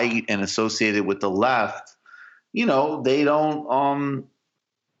are white and associated with the left, they don't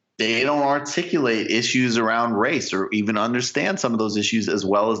articulate issues around race or even understand some of those issues as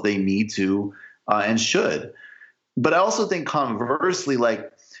well as they need to and should. But I also think conversely,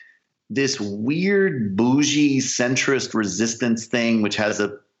 like, this weird bougie centrist resistance thing, which has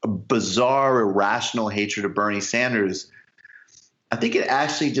a bizarre, irrational hatred of Bernie Sanders, I think it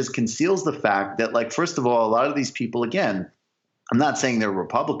actually just conceals the fact that, like, first of all, a lot of these people, again, I'm not saying they're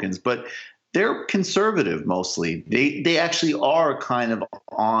Republicans, but they're conservative mostly. They actually are kind of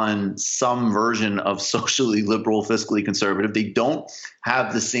on some version of socially liberal, fiscally conservative. They don't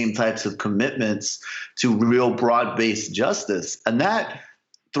have the same types of commitments to real broad-based justice. And that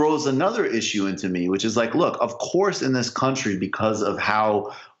throws another issue into me, which is like, look, of course in this country, because of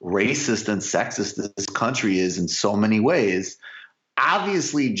how racist and sexist this country is in so many ways,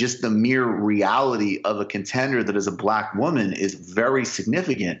 obviously just the mere reality of a contender that is a black woman is very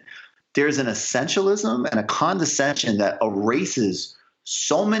significant. There's an essentialism and a condescension that erases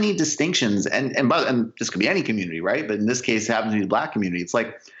so many distinctions. And this could be any community, right? But in this case, it happens to be the black community. It's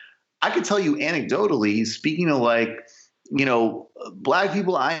like, I could tell you anecdotally, speaking of, like, black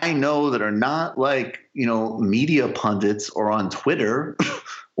people I know that are not, like, media pundits or on Twitter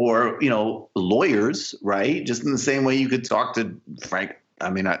or, lawyers, right? Just in the same way you could talk to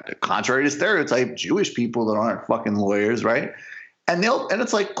contrary to stereotype, Jewish people that aren't fucking lawyers, right? And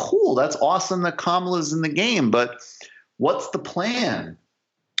it's like, cool, that's awesome that Kamala's in the game, but what's the plan?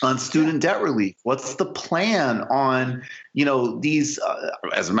 on student debt relief? What's the plan on, these,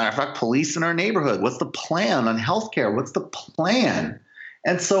 as a matter of fact, police in our neighborhood? What's the plan on healthcare? What's the plan?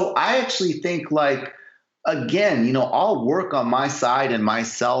 And so I actually think, like, again, I'll work on my side and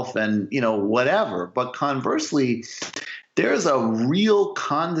myself and, whatever. But conversely, there's a real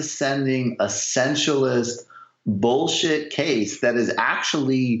condescending, essentialist bullshit case that is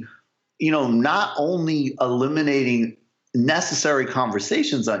actually, not only eliminating necessary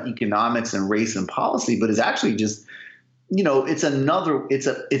conversations on economics and race and policy, but is actually just, it's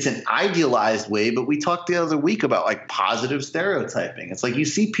an idealized way. But we talked the other week about like positive stereotyping. It's like you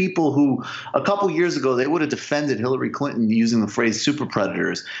see people who a couple years ago, they would have defended Hillary Clinton using the phrase super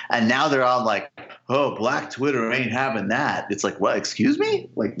predators. And now they're all like, oh, Black Twitter ain't having that. It's like, what? Excuse me?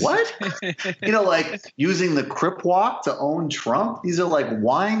 Like what? Like using the Crip Walk to own Trump. These are like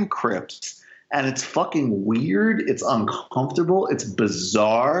wine crips. And it's fucking weird. It's uncomfortable. It's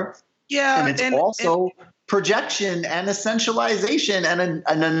bizarre. Yeah. And it's also projection and essentialization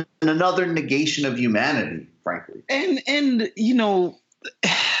and another negation of humanity, frankly. And a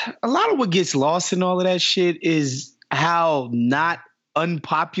lot of what gets lost in all of that shit is how not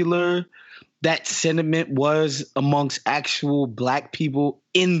unpopular that sentiment was amongst actual Black people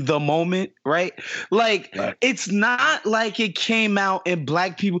in the moment, right? Like, It's not like it came out and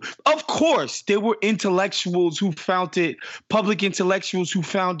Black people, of course, there were intellectuals who found it, public intellectuals who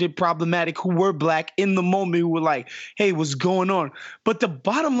found it problematic, who were Black in the moment, who were like, hey, what's going on? But the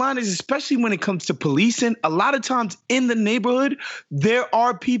bottom line is, especially when it comes to policing, a lot of times in the neighborhood, there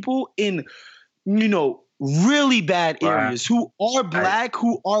are people in, really bad areas who are Black,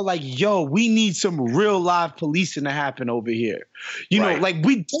 who are like, yo, we need some real live policing to happen over here. Like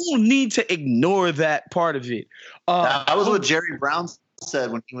we don't need to ignore that part of it. That was what Jerry Brown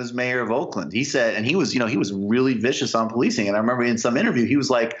said when he was mayor of Oakland. He said, and he was really vicious on policing. And I remember in some interview, he was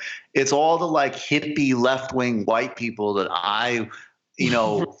like, it's all the like hippie left-wing white people that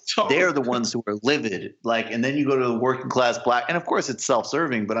they're the ones who are livid. Like, and then you go to the working class Black, and of course it's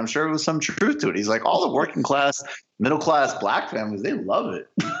self-serving, but I'm sure there was some truth to it. He's like, all the working class, middle class Black families, they love it.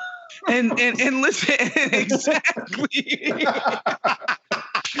 And listen, exactly.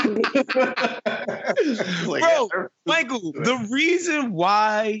 Bro, Michael, the reason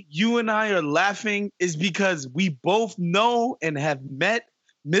why you and I are laughing is because we both know and have met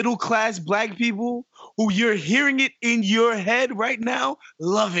middle-class Black people who you're hearing it in your head right now,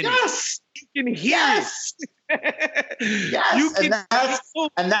 loving it. You can hear it. Yes.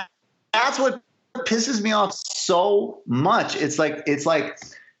 That's what pisses me off so much. It's like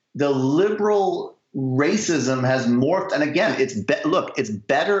the liberal racism has morphed. And again, it's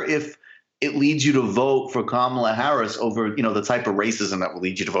better if it leads you to vote for Kamala Harris over, the type of racism that will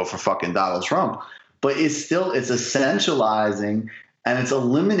lead you to vote for fucking Donald Trump. But it's essentializing. And it's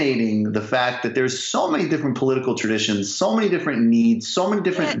eliminating the fact that there's so many different political traditions, so many different needs, so many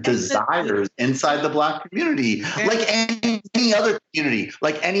different desires inside the Black community, like any other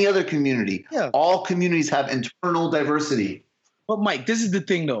community. Yeah. All communities have internal diversity. But Mike, this is the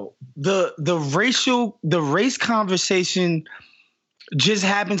thing though. The race conversation just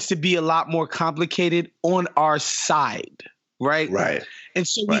happens to be a lot more complicated on our side. Right. And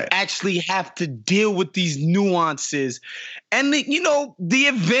so we actually have to deal with these nuances. And, the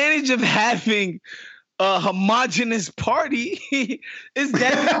advantage of having a homogenous party is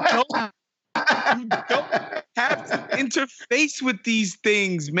that you don't have to interface with these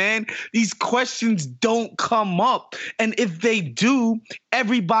things, man. These questions don't come up. And if they do,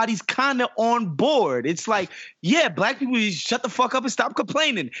 everybody's kind of on board. It's like, yeah, Black people, shut the fuck up and stop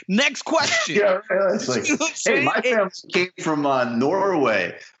complaining. Next question. Yeah, it's like, hey, my family came from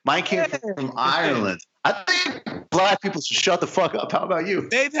Norway. Mine came from Ireland. I think Black people should shut the fuck up. How about you?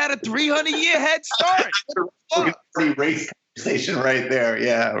 They've had a 300-year head start. Race conversation right there.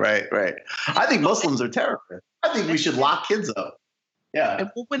 Yeah, right. I think Muslims are terrorists. I think we should lock kids up. Yeah. And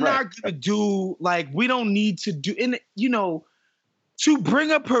what we're not going to do, like, we don't need to do, and to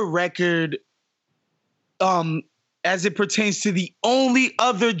bring up her record, as it pertains to the only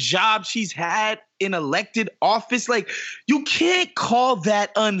other job she's had in elected office, like, you can't call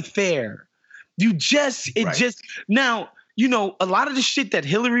that unfair. Now, a lot of the shit that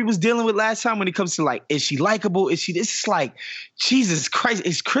Hillary was dealing with last time when it comes to like, is she likable? It's just like, Jesus Christ,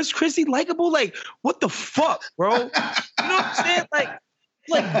 is Chris Christie likable? Like, what the fuck, bro? You know what I'm saying? Like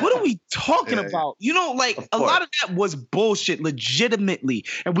what are we talking about? A lot of that was bullshit, legitimately.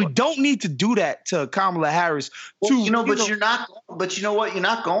 And we don't need to do that to Kamala Harris. But you know what? You're not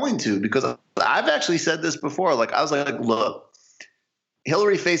going to, because I've actually said this before. Like, I was like, look,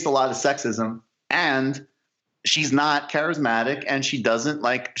 Hillary faced a lot of sexism, and she's not charismatic, and she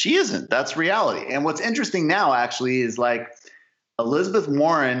isn't. That's reality. And what's interesting now actually is like Elizabeth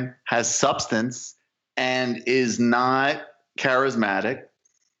Warren has substance and is not charismatic.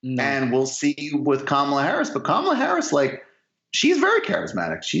 No. And we'll see with Kamala Harris. But Kamala Harris, like, she's very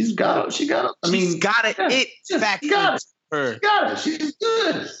charismatic. She's got it. She's got it. She's got it. She's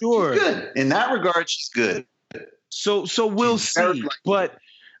good. Sure. She's good. In that regard, she's good. So we'll see. But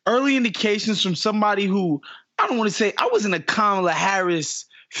early indications from somebody who, I don't want to say I wasn't a Kamala Harris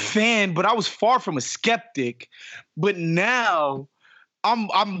fan, but I was far from a skeptic. But now I'm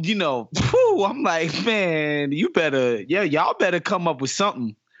like, man, y'all better come up with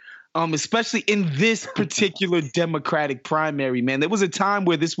something. Especially in this particular Democratic primary, man. There was a time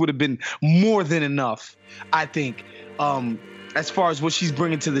where this would have been more than enough, I think, as far as what she's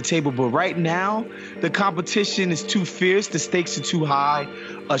bringing to the table. But right now, the competition is too fierce. The stakes are too high.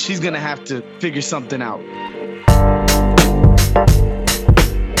 She's going to have to figure something out.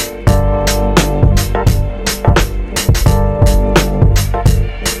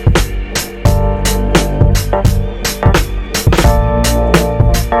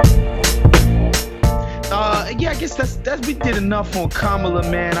 I guess that's we did enough on Kamala,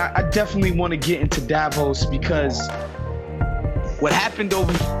 man. I definitely want to get into Davos because what happened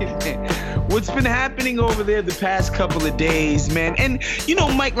over what's been happening over there the past couple of days, man. And you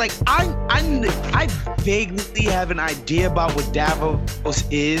know, Mike, like I vaguely have an idea about what Davos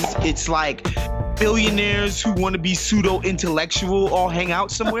is. It's like billionaires who want to be pseudo-intellectual all hang out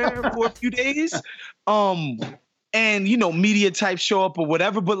somewhere for a few days. And, you know, media types show up or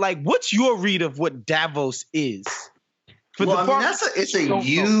whatever. But, like, what's your read of what Davos is? It's a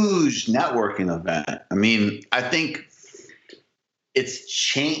huge networking event. I mean, I think it's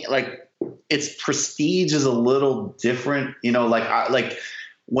changed. Like, its prestige is a little different. You know,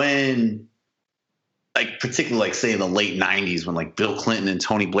 when, like, particularly, like, say in the late 90s when, like, Bill Clinton and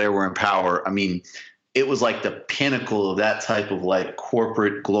Tony Blair were in power. I mean, it was like the pinnacle of that type of, like,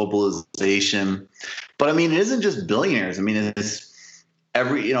 corporate globalization. But I mean, it isn't just billionaires. I mean, it's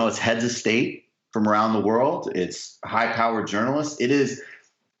it's heads of state from around the world. It's high-powered journalists.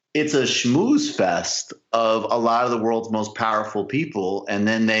 It's a schmooze fest of a lot of the world's most powerful people. And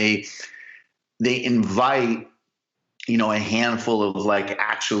then they invite, a handful of like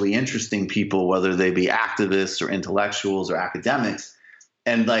actually interesting people, whether they be activists or intellectuals or academics.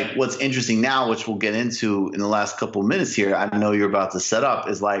 And like, what's interesting now, which we'll get into in the last couple of minutes here, I know you're about to set up,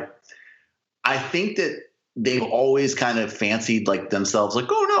 is like, I think that they've always kind of fancied like themselves like,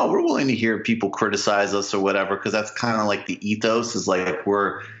 oh no, we're willing to hear people criticize us or whatever. Cause that's kind of like the ethos is like,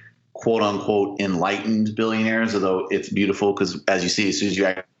 we're quote unquote enlightened billionaires, although it's beautiful. Cause as you see, as soon as you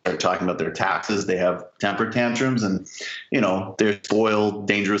start talking about their taxes, they have temper tantrums and, they're spoiled,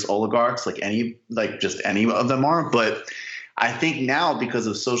 dangerous oligarchs just any of them are. But I think now because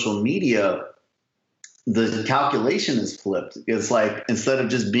of social media, the calculation is flipped. It's like, instead of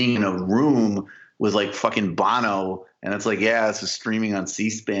just being in a room with like fucking Bono and it's like, yeah, this is streaming on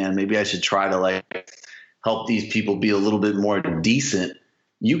C-SPAN, maybe I should try to like help these people be a little bit more decent.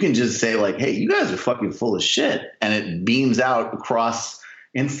 You can just say like, hey, you guys are fucking full of shit. And it beams out across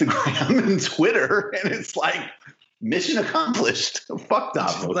Instagram and Twitter. And it's like, mission accomplished. Fuck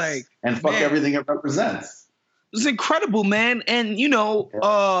Davos. And fuck everything it represents. It's incredible, man. And,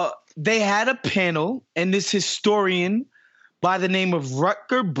 they had a panel, and this historian by the name of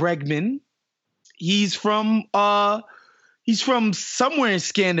Rutger Bregman, he's from somewhere in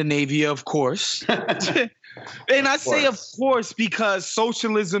Scandinavia, of course. And I say of course because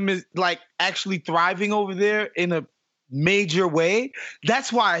socialism is like actually thriving over there in a major way.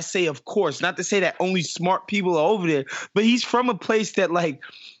 That's why I say of course, not to say that only smart people are over there, but he's from a place that like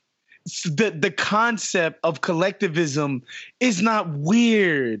the concept of collectivism is not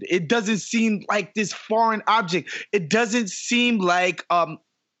weird. It doesn't seem like this foreign object. It doesn't seem like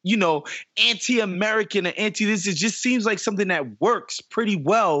anti-American or anti-this. It just seems like something that works pretty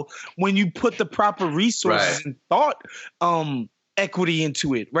well when you put the proper resources and thought equity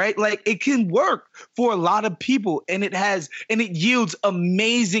into it, right? Like it can work for a lot of people, and it yields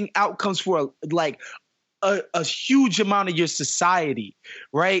amazing outcomes for a huge amount of your society,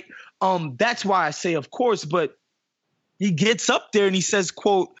 right? That's why I say, of course, but he gets up there and he says,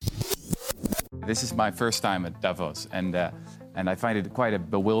 quote, "This is my first time at Davos, and I find it quite a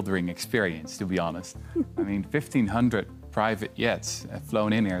bewildering experience, to be honest. I mean, 1,500 private jets have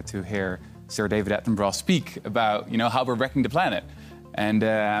flown in here to hear Sir David Attenborough speak about, how we're wrecking the planet. And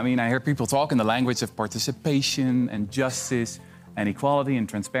I hear people talk in the language of participation and justice and equality and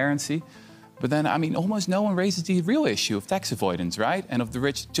transparency. But then, I mean, almost no one raises the real issue of tax avoidance, right? And of the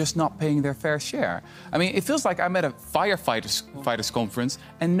rich just not paying their fair share. I mean, it feels like I'm at a firefighters conference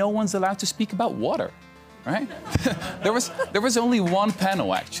and no one's allowed to speak about water, right? there was only one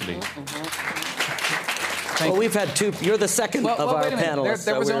panel, actually. Well, we've had two. You're the second of our panelists.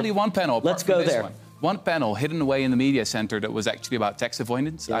 There was only one panel. Let's go there. One panel hidden away in the media center that was actually about tax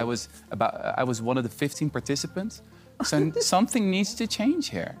avoidance. Yeah. I was one of the 15 participants. So something needs to change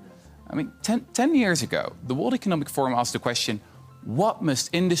here. I mean, 10 years ago, the World Economic Forum asked the question, what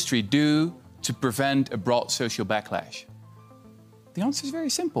must industry do to prevent a broad social backlash? The answer is very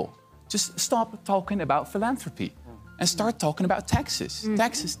simple. Just stop talking about philanthropy and start talking about taxes.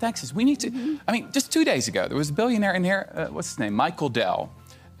 Taxes. We need to... I mean, just 2 days ago, there was a billionaire in here, what's his name? Michael Dell.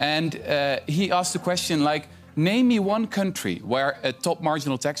 And he asked the question like, name me one country where a top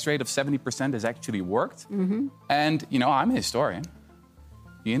marginal tax rate of 70% has actually worked. And, you know, I'm a historian.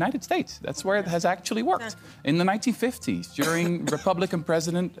 The United States, that's where it has actually worked. In the 1950s, during Republican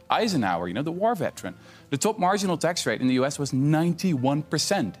President Eisenhower, you know, the war veteran, the top marginal tax rate in the US was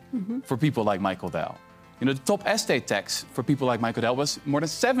 91% for people like Michael Dell. You know, the top estate tax for people like Michael Dell was more than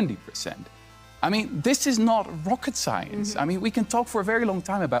 70%. I mean, this is not rocket science. I mean, we can talk for a very long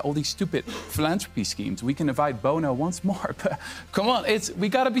time about all these stupid philanthropy schemes. We can invite Bono once more, but come on, we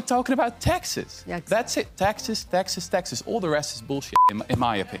gotta be talking about taxes. Yeah, exactly. That's it, taxes, taxes, taxes. All the rest is bullshit, in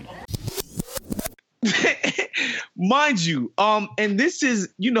my opinion. Mind you, and this is,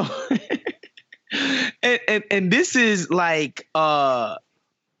 you know, and this is like,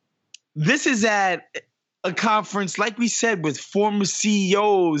 this is at a conference, like we said, with former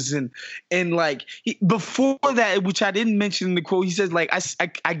CEOs and like before that, which I didn't mention in the quote, he says like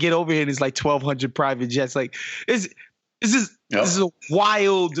I get over here and it's like 1,200 private jets. Like this is a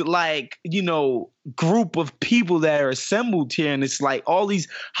wild, like, you know, group of people that are assembled here, and it's like all these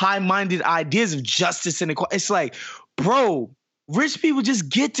high-minded ideas of justice and equality. It's like, bro, rich people just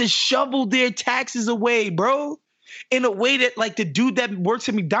get to shovel their taxes away, bro. In a way that, like, the dude that works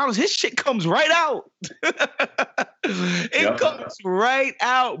at McDonald's, his shit comes right out. It comes right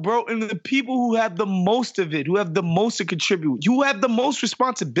out, bro. And the people who have the most of it, who have the most to contribute, you have the most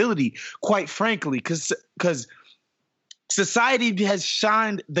responsibility, quite frankly, because society has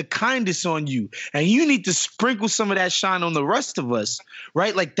shined the kindest on you, and you need to sprinkle some of that shine on the rest of us,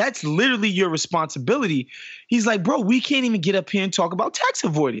 right? Like, that's literally your responsibility. He's like, bro, we can't even get up here and talk about tax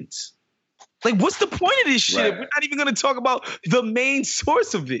avoidance. Like, what's the point of this shit? Right. We're not even going to talk about the main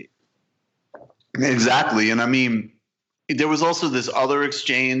source of it. Exactly. And I mean, there was also this other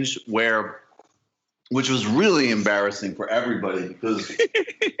exchange which was really embarrassing for everybody, because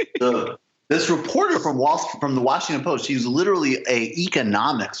this reporter from the Washington Post, she's literally an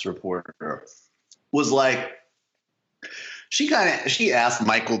economics reporter, was like, she asked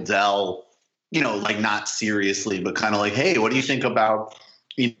Michael Dell, you know, like not seriously, but kind of like, hey, what do you think about,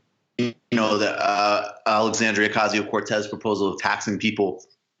 you know, the Alexandria Ocasio-Cortez proposal of taxing people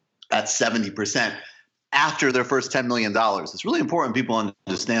at 70% after their first $10 million. It's really important people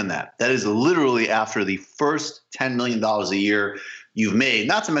understand that. That is literally after the first $10 million a year you've made,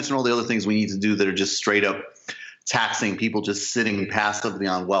 not to mention all the other things we need to do that are just straight up taxing people just sitting passively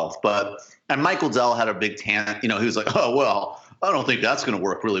on wealth. And Michael Dell had a big he was like, oh, well, I don't think that's going to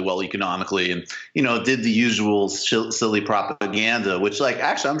work really well economically. And, you know, did the usual silly propaganda, which, like,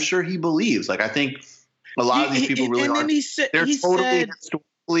 actually, I'm sure he believes. Like, I think a lot of these people really are. They're totally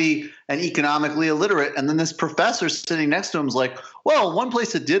historically and economically illiterate. And then this professor sitting next to him is like, well, one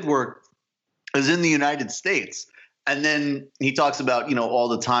place that did work is in the United States. And then he talks about, you know, all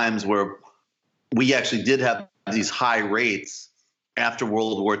the times where we actually did have these high rates after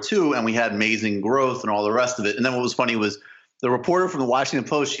World War II, and we had amazing growth and all the rest of it. And then what was funny was, the reporter from the Washington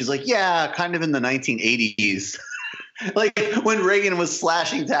Post, she's like, yeah, kind of in the 1980s. Like when Reagan was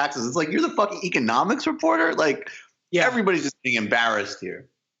slashing taxes. It's like, you're the fucking economics reporter? Like, everybody's just being embarrassed here.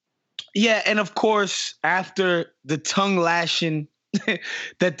 Yeah, and of course, after the tongue lashing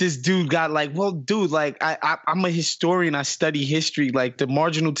that this dude got, like, well, dude, like, I'm a historian. I study history. Like, the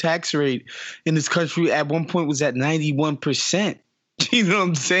marginal tax rate in this country at one point was at 91%. You know what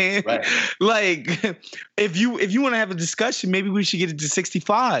I'm saying? Right. Like, if you want to have a discussion, maybe we should get it to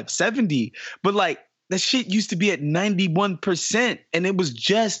 65, 70. But like, that shit used to be at 91% and it was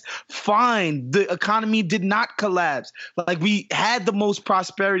just fine. The economy did not collapse. Like, we had the most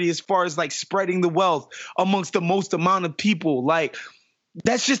prosperity as far as like spreading the wealth amongst the most amount of people. Like,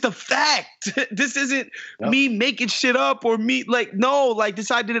 That's just a fact. This isn't me making shit up or me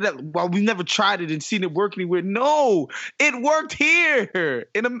this idea that, well, we've never tried it and seen it work anywhere. No, it worked here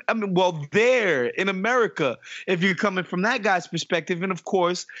there in America, if you're coming from that guy's perspective. And of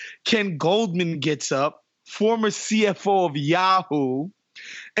course, Ken Goldman gets up, former CFO of Yahoo,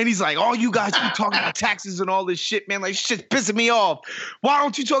 and he's like, oh, you guys keep talking about taxes and all this shit, man. Like, shit's pissing me off. Why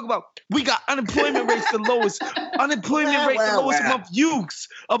don't you talk about, we got unemployment rates the lowest, amongst youths,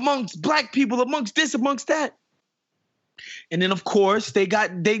 amongst black people, amongst this, amongst that. And then, of course, they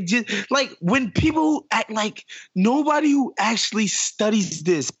just, like, when people act like nobody who actually studies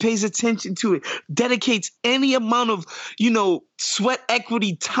this, pays attention to it, dedicates any amount of, sweat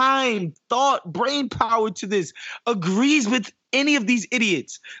equity, time, thought, brain power to this, agrees with any of these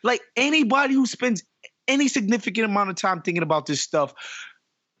idiots. Like, anybody who spends any significant amount of time thinking about this stuff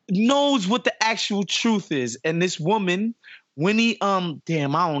knows what the actual truth is. And this woman, Winnie, I'm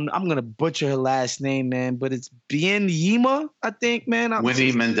gonna butcher her last name, man, but it's Byanyima, I think, man.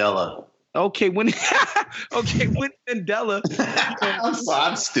 Winnie Mandela. Okay, Winnie. Okay, Winnie Mandela.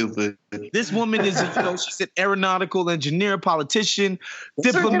 I'm stupid. This woman is, she's an aeronautical engineer, politician,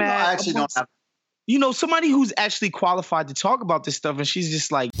 diplomat. I actually don't have. Somebody who's actually qualified to talk about this stuff, and she's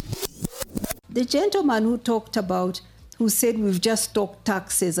just like. The gentleman who said we've just talked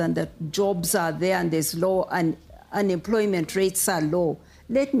taxes and that jobs are there and there's low and unemployment rates are low.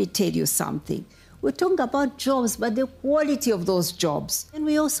 Let me tell you something. We're talking about jobs, but the quality of those jobs. And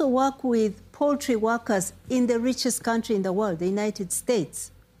we also work with poultry workers in the richest country in the world, the United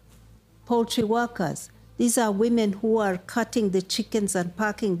States. Poultry workers. These are women who are cutting the chickens and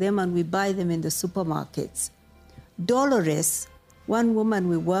packing them, and we buy them in the supermarkets. Dolores, one woman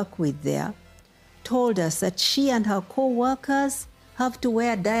we work with there, told us that she and her co-workers have to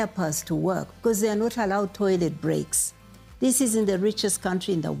wear diapers to work because they are not allowed toilet breaks. This is in the richest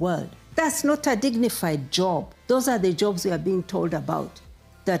country in the world. That's not a dignified job. Those are the jobs we are being told about,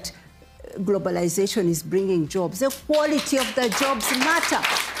 that globalization is bringing jobs. The quality of the jobs matter.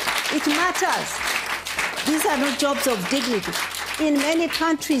 It matters. These are not jobs of dignity. In many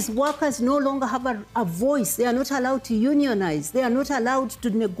countries, workers no longer have a voice. They are not allowed to unionize. They are not allowed to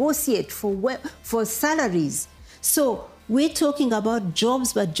negotiate for salaries. So we're talking about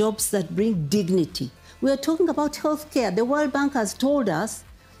jobs, but jobs that bring dignity. We are talking about healthcare. The World Bank has told us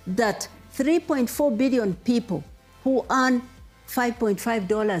that 3.4 billion people who earn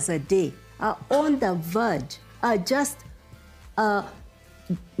 $5.5 a day are on the verge, are just a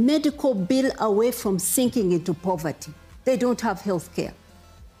medical bill away from sinking into poverty. They don't have health care.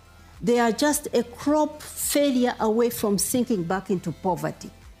 They are just a crop failure away from sinking back into poverty.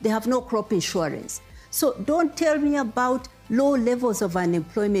 They have no crop insurance. So don't tell me about low levels of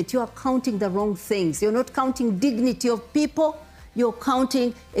unemployment. You are counting the wrong things. You're not counting dignity of people. You're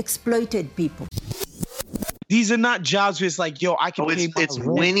counting exploited people. These are not jobs where it's like, yo, I can pay my rent.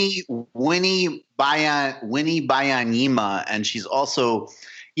 Winnie Byanyima, and she's also,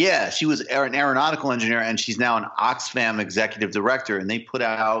 she was an aeronautical engineer, and she's now an Oxfam executive director, and they put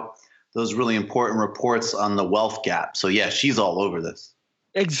out those really important reports on the wealth gap. So, she's all over this.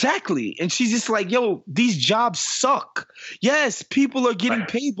 Exactly. And she's just like, yo, these jobs suck. Yes, people are getting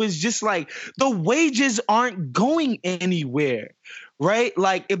paid, but it's just like the wages aren't going anywhere, right?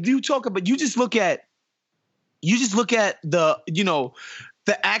 Like if you talk about, you just look at the,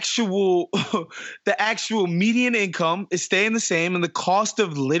 the actual median income is staying the same, and the cost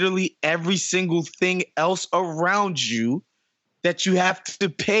of literally every single thing else around you that you have to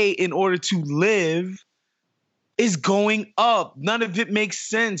pay in order to live is going up. None of it makes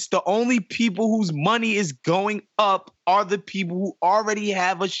sense. The only people whose money is going up are the people who already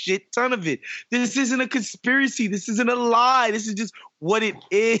have a shit ton of it. This isn't a conspiracy. This isn't a lie. This is just what it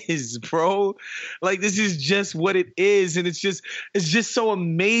is, bro. Like, this is just what it is. And it's just so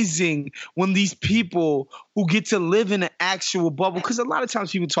amazing when these people who get to live in an actual bubble, because a lot of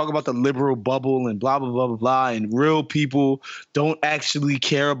times people talk about the liberal bubble and blah, blah, blah, blah, blah, and real people don't actually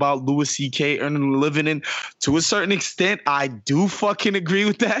care about Louis C.K. earning a living. And to a certain extent, I do fucking agree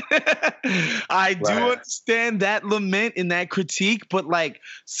with that. I do understand that lament and that critique, but like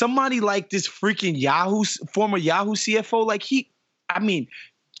somebody like this freaking former Yahoo CFO, like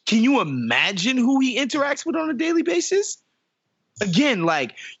can you imagine who he interacts with on a daily basis? Again,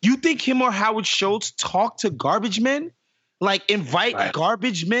 like, you think him or Howard Schultz talk to garbage men? Like, invite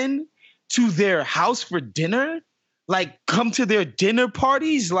garbage men to their house for dinner? Like, come to their dinner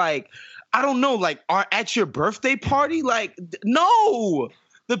parties? Like, I don't know, like, are at your birthday party? Like, no!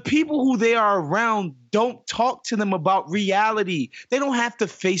 The people who they are around don't talk to them about reality. They don't have to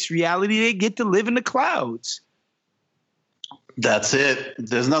face reality. They get to live in the clouds. That's it.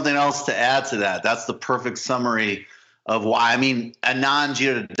 There's nothing else to add to that. That's the perfect summary of why. I mean, Anand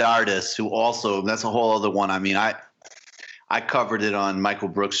Giridharadas, who also, that's a whole other one. I mean, I covered it on Michael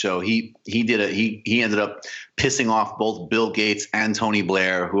Brooks' show. He ended up pissing off both Bill Gates and Tony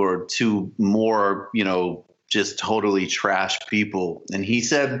Blair, who are two more, just totally trash people. And he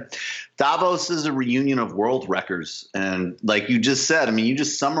said Davos is a reunion of world wreckers. And like you just said, I mean, you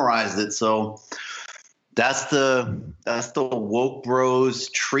just summarized it. So that's the woke bros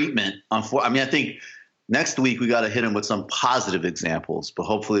treatment. I mean, I think next week we got to hit him with some positive examples, but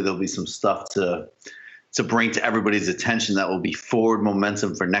hopefully there'll be some stuff to bring to everybody's attention that will be forward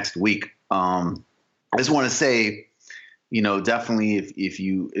momentum for next week. I just want to say, definitely if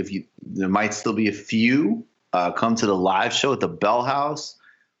you there might still be a few, come to the live show at the Bell House,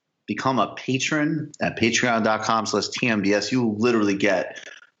 become a patron at patreon.com/TMBS. You will literally get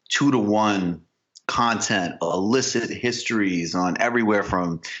 2-to-1 content, illicit histories on everywhere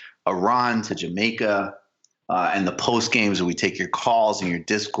from Iran to Jamaica, and the post games where we take your calls and your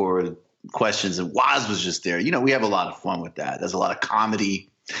Discord questions. And Waz was just there. We have a lot of fun with that. There's a lot of comedy.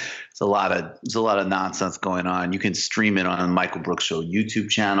 There's a lot of nonsense going on. You can stream it on Michael Brooks Show YouTube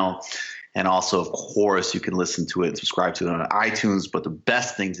channel. And also, of course, you can listen to it and subscribe to it on iTunes. But the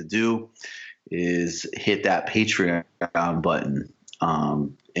best thing to do is hit that Patreon button.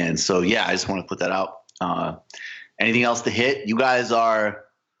 And so, yeah, I just want to put that out. Anything else to hit? You guys are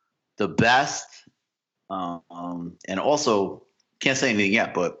the best. And also, can't say anything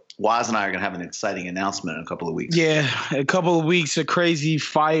yet, but Waz and I are going to have an exciting announcement in a couple of weeks. Yeah, a couple of weeks, a crazy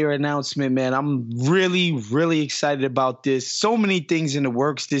fire announcement, man. I'm really, really excited about this. So many things in the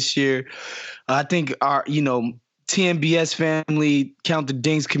works this year. I think our, TMBS family, Count the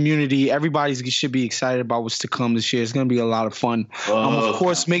Dings community, everybody should be excited about what's to come this year. It's going to be a lot of fun. Of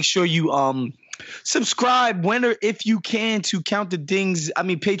course, make sure you subscribe when or if you can to Count the Dings. I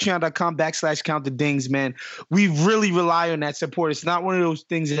mean, patreon.com/Count the Dings, man. We really rely on that support. It's not one of those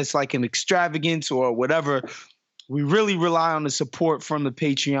things that's like an extravagance or whatever. We really rely on the support from the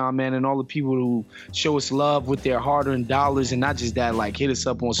Patreon, man, and all the people who show us love with their hard-earned dollars. And not just that, like hit us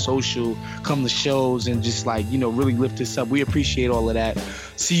up on social, come to shows, and just like, really lift us up. We appreciate all of that.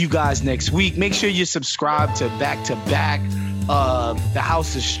 See you guys next week. Make sure you subscribe to Back to Back, The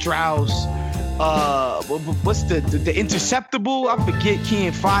House of Strauss. What's the Interceptable? I forget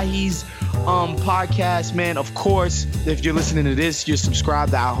Ken Fahi's podcast, man. Of course, if you're listening to this, you're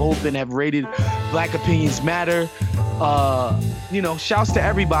subscribed, I hope, and have rated Black Opinions Matter. Shouts to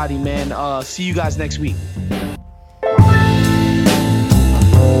everybody, man. See you guys next week.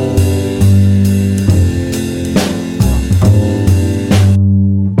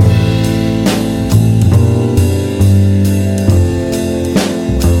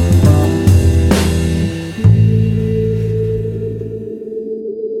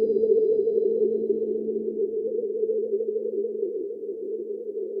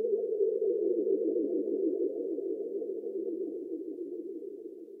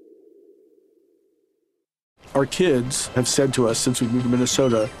 Our kids have said to us since we moved to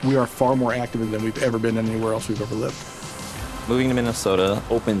Minnesota, we are far more active than we've ever been anywhere else we've ever lived. Moving to Minnesota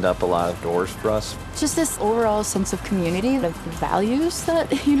opened up a lot of doors for us. Just this overall sense of community, of values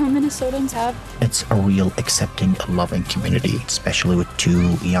that, Minnesotans have. It's a real accepting, loving community, especially with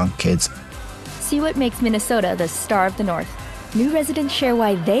 2 young kids. See what makes Minnesota the star of the North. New residents share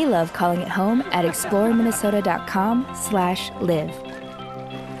why they love calling it home at exploreminnesota.com/live.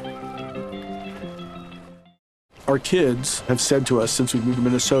 Our kids have said to us since we moved to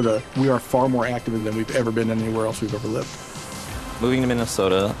Minnesota, we are far more active than we've ever been anywhere else we've ever lived. Moving to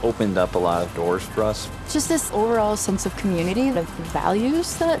Minnesota opened up a lot of doors for us. Just this overall sense of community, of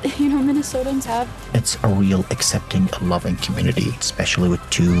values that, Minnesotans have. It's a real accepting, loving community, especially with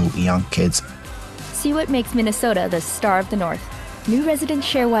 2 young kids. See what makes Minnesota the star of the North. New residents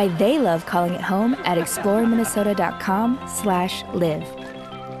share why they love calling it home at exploreminnesota.com/live.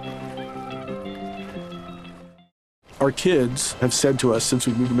 Our kids have said to us since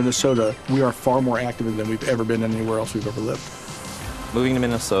we moved to Minnesota, we are far more active than we've ever been anywhere else we've ever lived. Moving to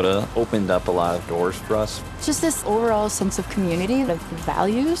Minnesota opened up a lot of doors for us. Just this overall sense of community, of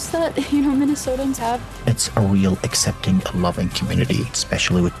values that, Minnesotans have. It's a real accepting, loving community,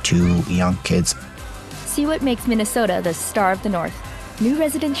 especially with 2 young kids. See what makes Minnesota the star of the North. New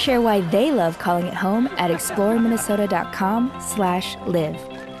residents share why they love calling it home at exploreminnesota.com/live.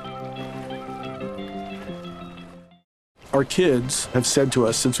 Our kids have said to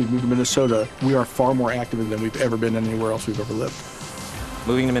us since we moved to Minnesota, we are far more active than we've ever been anywhere else we've ever lived.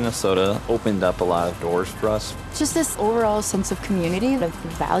 Moving to Minnesota opened up a lot of doors for us. Just this overall sense of community, of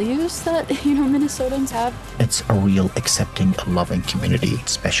values that, Minnesotans have. It's a real accepting, loving community,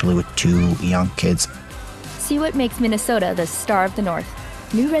 especially with 2 young kids. See what makes Minnesota the star of the North.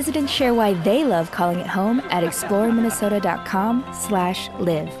 New residents share why they love calling it home at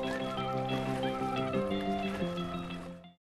exploreminnesota.com/live.